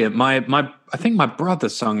brilliant. I think my brother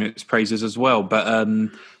sung its praises as well. But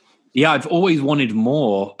yeah, I've always wanted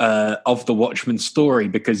more of the Watchmen story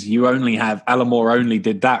because you only have Alan Moore only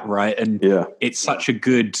did that, right? And it's such a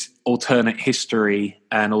good alternate history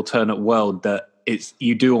and alternate world that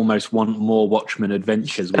you do almost want more Watchmen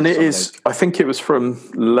adventures. And it is, I think it was from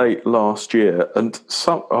late last year, and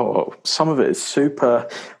some of it is super,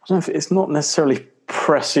 I don't know if it's not necessarily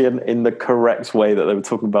prescient in the correct way that they were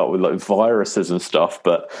talking about with like viruses and stuff,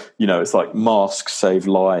 but it's like masks save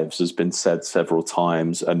lives has been said several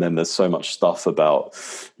times, and then there's so much stuff about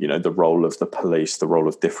the role of the police, the role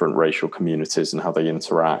of different racial communities and how they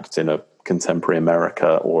interact in a contemporary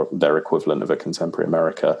America or their equivalent of a contemporary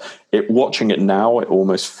America. Watching it now, it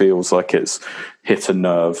almost feels like it's hit a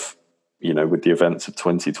nerve with the events of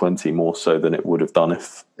 2020 more so than it would have done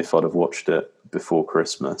if I'd have watched it before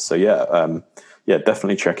Christmas. So yeah,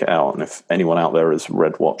 definitely check it out. And if anyone out there has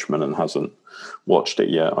read Watchmen and hasn't watched it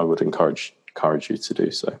yet, I would encourage you to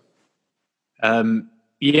do so.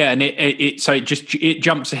 Yeah, and it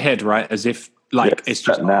jumps ahead, right? As if it's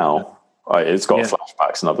just now. It's got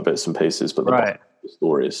flashbacks and other bits and pieces, but the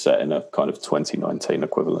story is set in a kind of 2019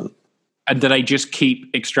 equivalent. And do they just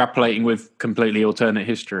keep extrapolating with completely alternate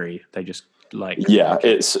history? They just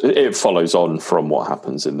it follows on from what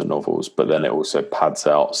happens in the novels, but then it also pads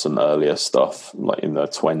out some earlier stuff like in the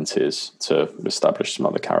 20s to establish some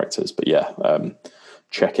other characters. But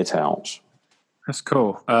check it out. That's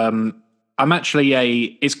cool. I'm actually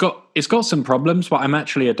it's got some problems, but I'm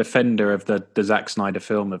actually a defender of the Zack Snyder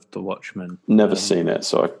film of The Watchmen. Never seen it,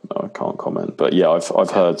 so I can't comment. But yeah, I've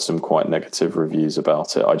heard some quite negative reviews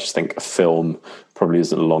about it. I just think a film probably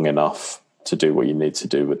isn't long enough to do what you need to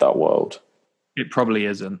do with that world. It probably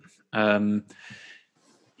isn't. Other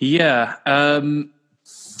thing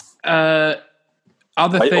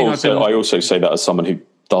I also say that as someone who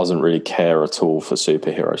doesn't really care at all for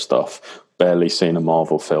superhero stuff. Barely seen a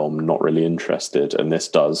Marvel film, not really interested, and this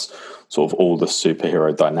does sort of all the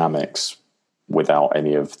superhero dynamics without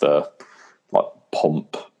any of the like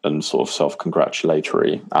pomp and sort of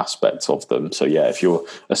self-congratulatory aspects of them. So yeah, if you're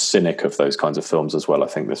a cynic of those kinds of films as well, I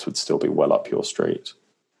think this would still be well up your street.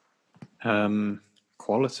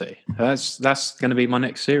 Quality. That's going to be my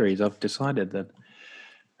next series. I've decided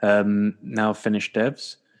then. Now I've finished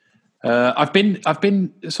Devs. I've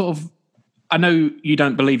been sort of. I know you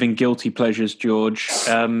don't believe in guilty pleasures, George.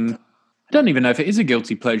 I don't even know if it is a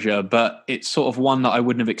guilty pleasure, but it's sort of one that I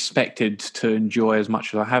wouldn't have expected to enjoy as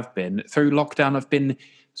much as I have been. Through lockdown, I've been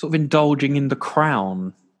sort of indulging in The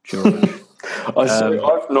Crown, George.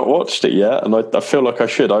 I've not watched it yet, and I feel like I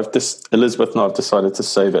should. Elizabeth and I have decided to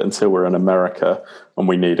save it until we're in America and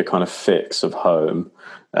we need a kind of fix of home.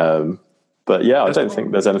 But yeah, I don't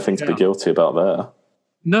think there's anything to be guilty about there.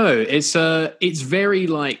 No, it's very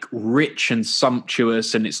like rich and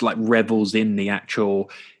sumptuous, and it's like revels in the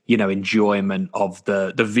actual, enjoyment of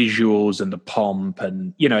the visuals and the pomp,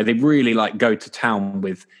 and they really like go to town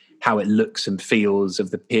with how it looks and feels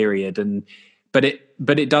of the period, but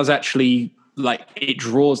it does actually like it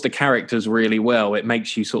draws the characters really well. It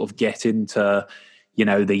makes you sort of get into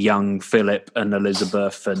the young Philip and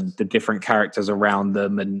Elizabeth and the different characters around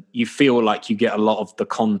them. And you feel like you get a lot of the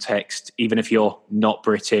context, even if you're not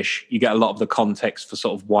British, you get a lot of the context for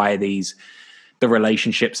sort of why the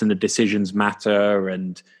relationships and the decisions matter.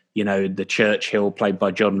 And, the Churchill played by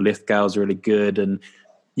John Lithgow is really good. And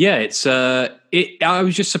yeah, I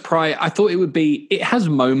was just surprised. I thought it has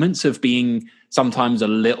moments of being sometimes a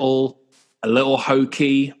little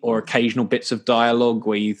hokey, or occasional bits of dialogue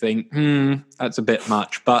where you think, that's a bit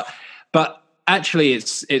much. But actually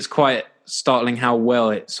it's quite startling how well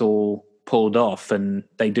it's all pulled off. And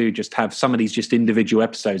they do just have some of these just individual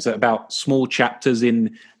episodes that are about small chapters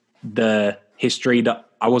in the history that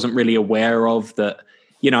I wasn't really aware of that.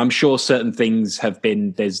 I'm sure certain things have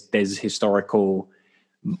been there's historical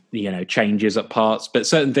changes at parts, but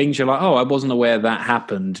certain things you're like, oh, I wasn't aware that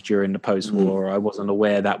happened during the post-war, or I wasn't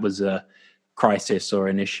aware that was a crisis or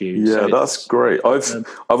an issue. Yeah, so that's great. I've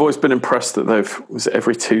always been impressed that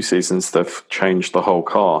every 2 seasons they've changed the whole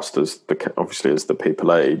cast as the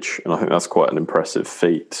people age, and I think that's quite an impressive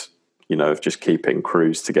feat. Of just keeping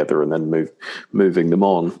crews together and then moving them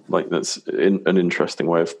on. Like that's an interesting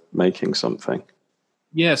way of making something.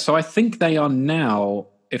 Yeah, so I think they are now,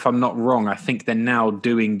 if I'm not wrong, I think they're now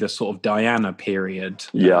doing the sort of Diana period.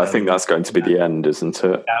 Yeah, I think that's going to be the end, isn't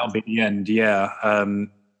it? That'll be the end, yeah.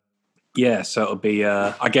 So it'll be,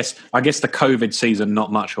 I guess the COVID season,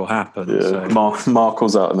 not much will happen. Yeah. So.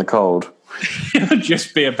 Markle's out in the cold. It'll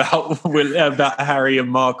just be about Harry and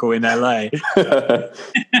Markle in LA.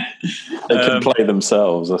 They can play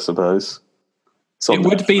themselves, I suppose. It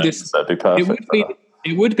would be this. That'd be perfect.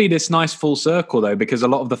 It would be this nice full circle though, because a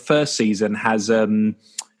lot of the first season has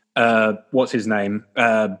what's his name,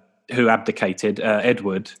 who abdicated,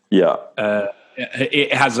 Edward. Yeah.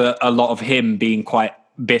 It has a lot of him being quite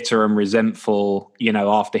bitter and resentful,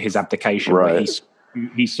 after his abdication. Right. Where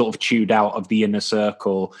he's sort of chewed out of the inner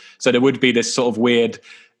circle. So there would be this sort of weird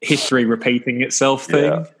history repeating itself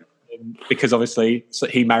thing, because obviously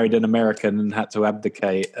he married an American and had to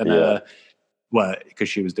abdicate, and because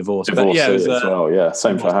she was divorced. Divorcee as well. Yeah,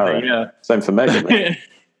 same for Harry. Yeah, same for Meghan.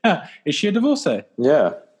 Is she a divorcee?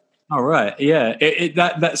 Yeah. All right. Yeah.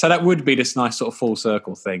 So that would be this nice sort of full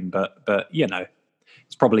circle thing, but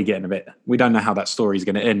it's probably getting a bit. We don't know how that story's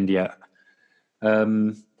going to end yet.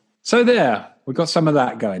 So there, we've got some of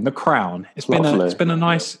that going. The Crown. It's been a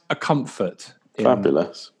nice comfort.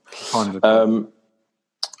 Fabulous.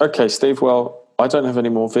 Okay, Steve. Well, I don't have any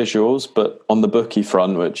more visuals, but on the bookie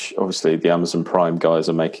front, which obviously the Amazon Prime guys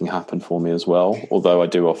are making happen for me as well. Although I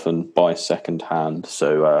do often buy second hand,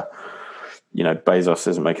 so Bezos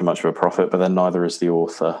isn't making much of a profit, but then neither is the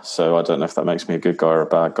author. So I don't know if that makes me a good guy or a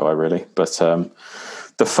bad guy, really. But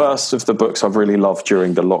the first of the books I've really loved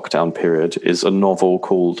during the lockdown period is a novel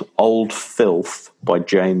called Old Filth by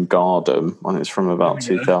Jane Gardam. I think it's from about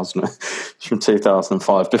 2000. It's from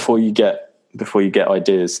 2005. Before you get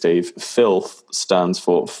ideas, Steve, Filth stands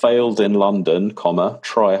for Failed in London,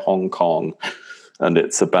 Try Hong Kong. And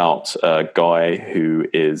it's about a guy who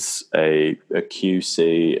is a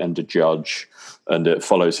QC and a judge, and it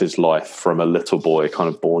follows his life from a little boy kind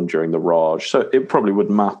of born during the Raj. So it probably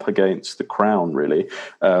would map against The Crown, really.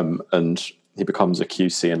 And he becomes a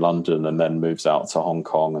QC in London and then moves out to Hong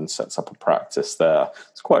Kong and sets up a practice there.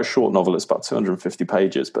 It's quite a short novel. It's about 250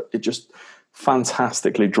 pages, but it just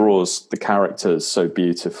fantastically draws the characters so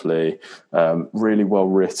beautifully, really well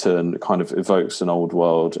written, kind of evokes an old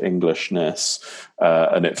world Englishness,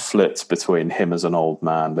 and it flits between him as an old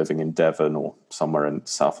man living in Devon or somewhere in the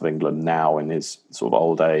south of England now in his sort of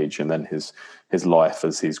old age, and then his life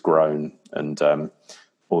as he's grown, and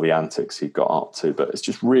all the antics he got up to. But it's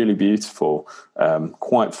just really beautiful,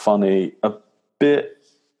 quite funny, a bit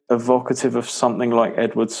evocative of something like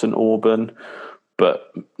Edward St. Alban,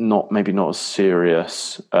 but maybe not as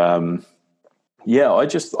serious. I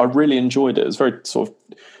really enjoyed it. It was very sort of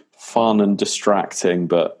fun and distracting,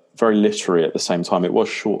 but very literary at the same time. It was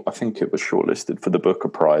short. I think it was shortlisted for the Booker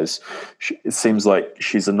Prize. It seems like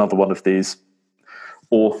she's another one of these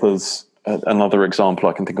authors. Another example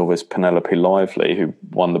I can think of is Penelope Lively, who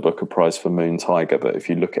won the Booker Prize for Moon Tiger. But if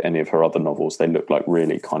you look at any of her other novels, they look like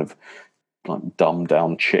really kind of like dumbed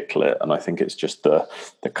down chick lit, and I think it's just the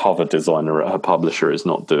cover designer at her publisher is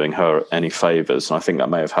not doing her any favors, and I think that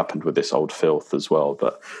may have happened with this Old Filth as well.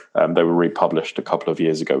 But they were republished a couple of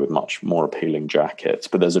years ago with much more appealing jackets.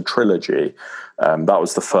 But there's a trilogy. That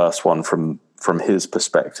was the first one from his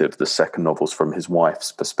perspective. The second novel's from his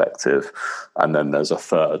wife's perspective, and then there's a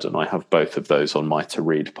third, and I have both of those on my to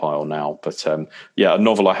read pile now. But a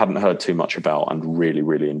novel I hadn't heard too much about and really,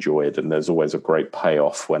 really enjoyed, and there's always a great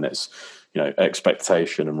payoff when it's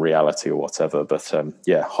expectation and reality or whatever. But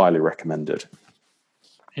highly recommended.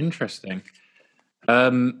 Interesting.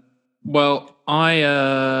 Well,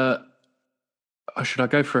 should I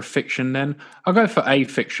go for a fiction then? I'll go for a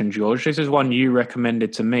fiction, George. This is one you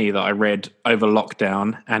recommended to me that I read over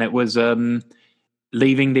lockdown, and it was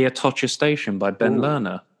Leaving the Atocha Station by Ben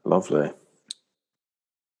Lerner. Lovely.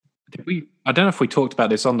 I don't know if we talked about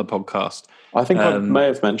this on the podcast. I think I may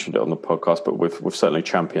have mentioned it on the podcast, but we've certainly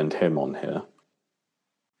championed him on here.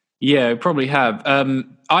 Yeah, we probably have.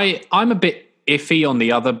 I'm a bit iffy on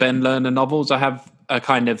the other Ben Lerner novels. I have a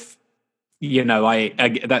kind of,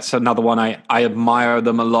 that's another one I admire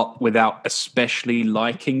them a lot without especially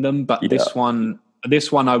liking them. But this one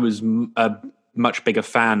I was much bigger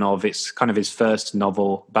fan of. It's kind of his first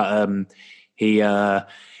novel, but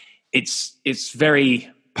it's very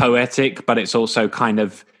poetic, but it's also kind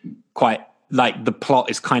of quite like the plot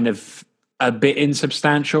is kind of a bit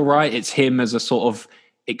insubstantial, right? It's him as a sort of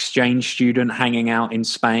exchange student hanging out in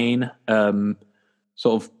Spain,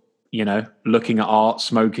 sort of, looking at art,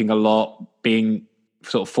 smoking a lot, being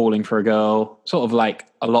sort of falling for a girl, sort of like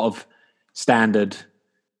a lot of standard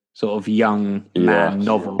sort of young man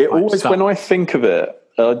novel. It always, stuff. when I think of it,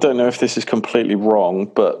 I don't know if this is completely wrong,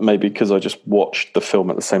 but maybe because I just watched the film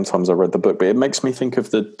at the same time as I read the book, but it makes me think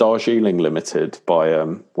of the Darjeeling Limited by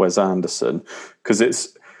Wes Anderson, because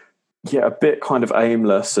it's a bit kind of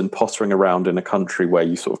aimless and pottering around in a country where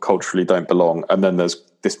you sort of culturally don't belong, and then there's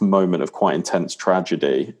this moment of quite intense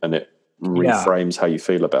tragedy, and it reframes how you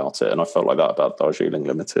feel about it. And I felt like that about Darjeeling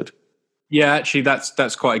Limited. Yeah, actually,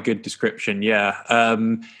 that's quite a good description. Yeah,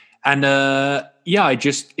 it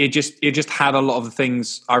just had a lot of the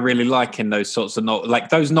things I really like in those sorts of novels. Like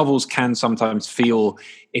those novels can sometimes feel,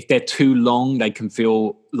 if they're too long, they can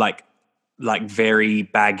feel like very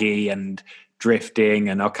baggy and drifting,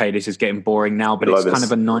 and okay, this is getting boring now. But it's kind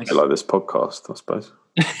of a nice, like this podcast, I suppose.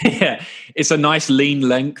 Yeah, it's a nice lean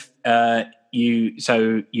length.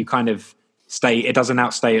 You kind of stay. It doesn't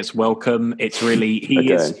outstay its welcome. It's really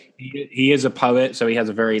he is a poet, so he has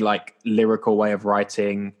a very like lyrical way of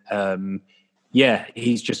writing.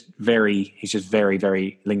 He's just very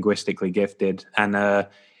very linguistically gifted, and I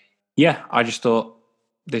just thought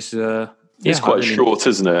this. It's quite short,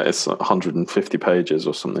 isn't it? It's like 150 pages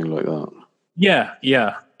or something like that. Yeah.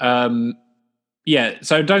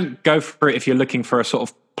 So don't go for it if you're looking for a sort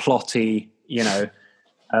of plotty,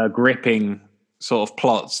 gripping sort of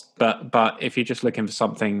plots. But if you're just looking for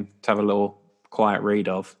something to have a little quiet read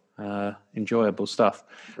of, enjoyable stuff.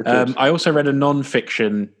 I also read a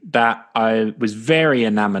non-fiction that I was very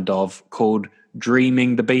enamored of called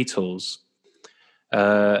Dreaming the Beatles.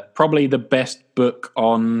 Probably the best book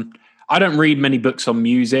on... I don't read many books on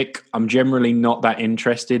music. I'm generally not that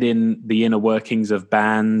interested in the inner workings of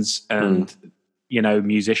bands and,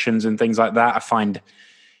 musicians and things like that. I find,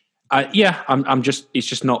 it's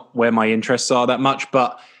just not where my interests are that much,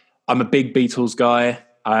 but I'm a big Beatles guy.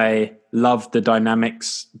 I love the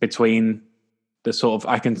dynamics between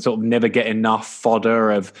I can sort of never get enough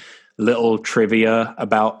fodder of little trivia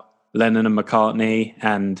about Lennon and McCartney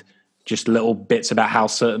and just little bits about how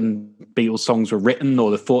certain Beatles songs were written or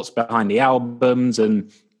the thoughts behind the albums.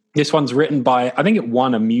 And this one's written by, I think it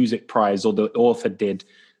won a music prize, or the author did.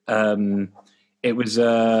 It was,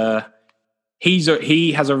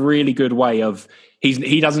 he has a really good way of,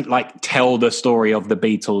 he doesn't like tell the story of the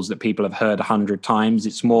Beatles that people have heard 100 times.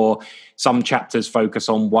 It's more, some chapters focus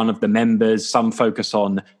on one of the members, some focus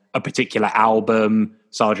on a particular album,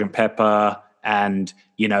 Sgt. Pepper, and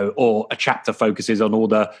or a chapter focuses on all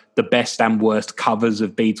the best and worst covers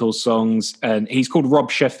of Beatles songs. And he's called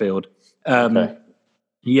Rob Sheffield,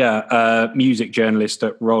 music journalist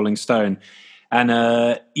at Rolling Stone, and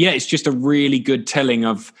it's just a really good telling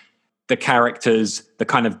of the characters, the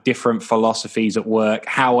kind of different philosophies at work,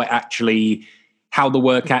 how the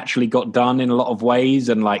work actually got done in a lot of ways,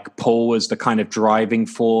 and like Paul was the kind of driving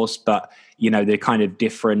force, but the kind of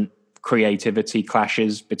different creativity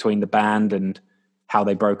clashes between the band and how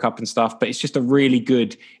they broke up and stuff. But it's just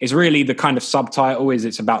it's really the kind of subtitle is,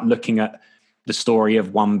 it's about looking at the story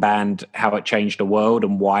of one band, how it changed the world,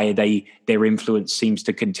 and why their influence seems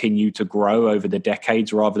to continue to grow over the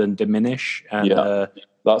decades rather than diminish. And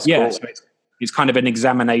that's cool. So it's kind of an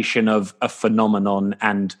examination of a phenomenon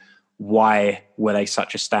and why were they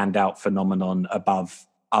such a standout phenomenon above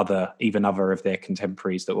other of their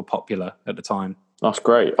contemporaries that were popular at the time. That's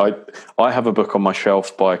great. I have a book on my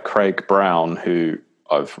shelf by Craig Brown, who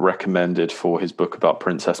I've recommended for his book about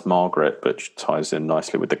Princess Margaret, which ties in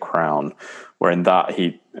nicely with The Crown, where in that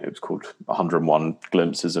it was called 101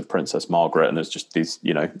 Glimpses of Princess Margaret, and there's just these,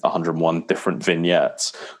 101 different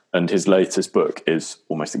vignettes. And his latest book is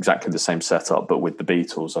almost exactly the same setup, but with the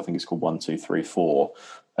Beatles. I think it's called 1, 2, 3, 4.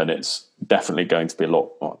 And it's definitely going to be a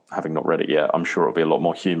lot, having not read it yet, I'm sure it'll be a lot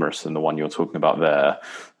more humorous than the one you're talking about there.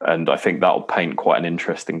 And I think that'll paint quite an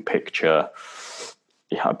interesting picture,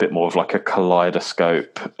 a bit more of like a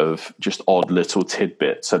kaleidoscope of just odd little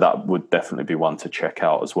tidbits. So that would definitely be one to check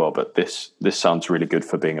out as well. But this sounds really good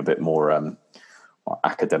for being a bit more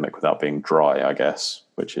academic without being dry, I guess,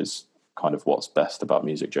 which is kind of what's best about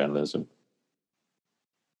music journalism.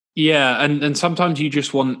 Yeah, and sometimes you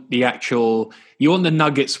just want you want the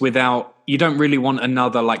nuggets without, you don't really want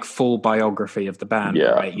another like full biography of the band,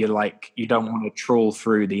 right? You don't want to trawl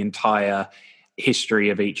through the entire history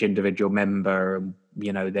of each individual member and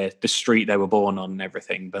the street they were born on and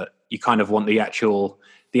everything, but you kind of want the actual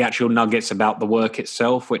nuggets about the work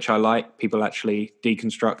itself, which I like, people actually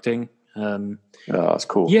deconstructing. That's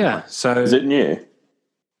cool. Yeah. So is it new?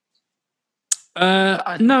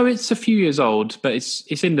 No, it's a few years old, but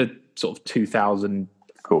it's in the sort of 2000,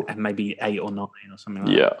 cool, and maybe 8 or 9 or something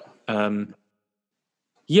like that.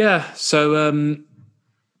 Yeah. So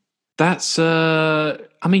that's.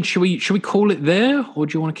 I mean, should we call it there, or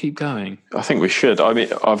do you want to keep going? I think we should. I mean,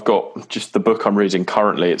 I've got just the book I'm reading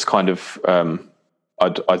currently. It's kind of.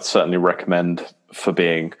 I'd certainly recommend for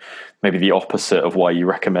being maybe the opposite of why you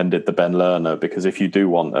recommended the Ben Lerner, because if you do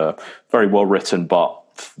want a very well written but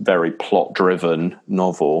very plot driven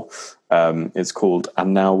novel, it's called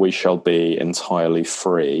And Now We Shall Be Entirely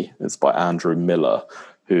Free. It's by Andrew Miller,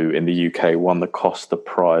 who in the UK won the Costa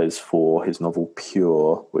Prize for his novel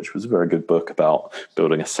Pure, which was a very good book about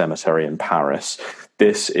building a cemetery in Paris.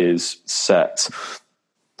 This is set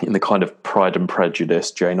in the kind of Pride and Prejudice,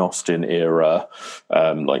 Jane Austen era,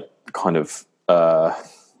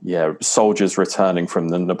 soldiers returning from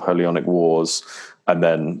the Napoleonic Wars and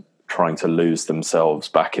then trying to lose themselves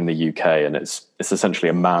back in the UK. And it's essentially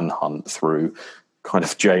a manhunt through kind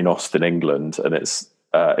of Jane Austen England. And it's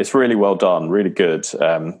really well done, really good,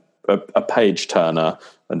 a page turner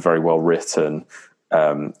and very well written.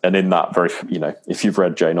 And in that very, if you've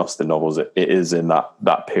read Jane Austen novels, it is in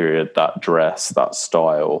that period, that dress, that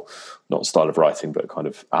style, not style of writing, but kind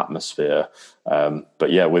of atmosphere.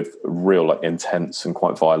 But yeah, with real like intense and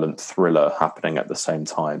quite violent thriller happening at the same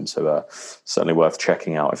time. So certainly worth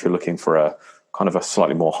checking out if you're looking for a kind of a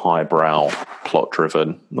slightly more highbrow, plot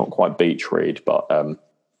driven, not quite beach read, but a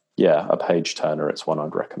page turner. It's one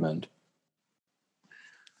I'd recommend.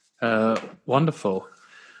 Wonderful.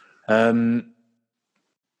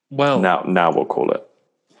 Well, now we'll call it.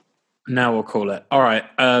 Now we'll call it. All right.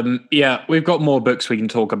 We've got more books we can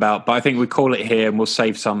talk about, but I think we call it here and we'll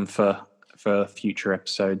save some for future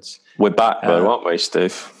episodes. We're back though, aren't we,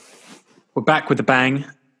 Steve? We're back with a bang.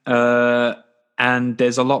 And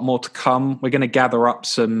there's a lot more to come. We're going to gather up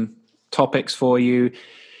some topics for you.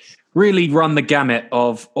 Really run the gamut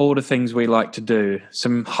of all the things we like to do.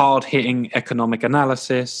 Some hard-hitting economic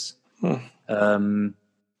analysis.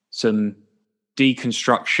 Some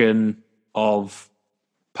deconstruction of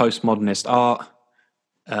postmodernist art,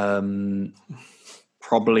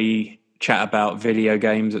 probably chat about video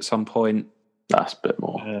games at some point. That's a bit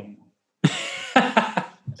more.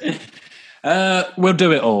 We'll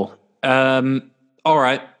do it all. All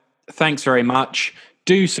right. Thanks very much.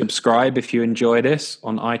 Do subscribe if you enjoy this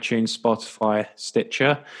on iTunes, Spotify,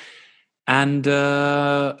 Stitcher, and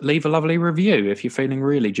leave a lovely review if you're feeling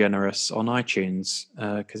really generous on iTunes,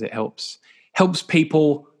 because it helps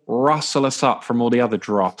people rustle us up from all the other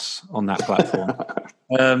dross on that platform.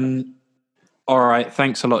 All right.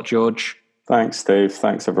 Thanks a lot, George. Thanks, Steve.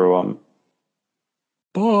 Thanks, everyone.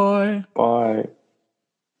 Bye. Bye.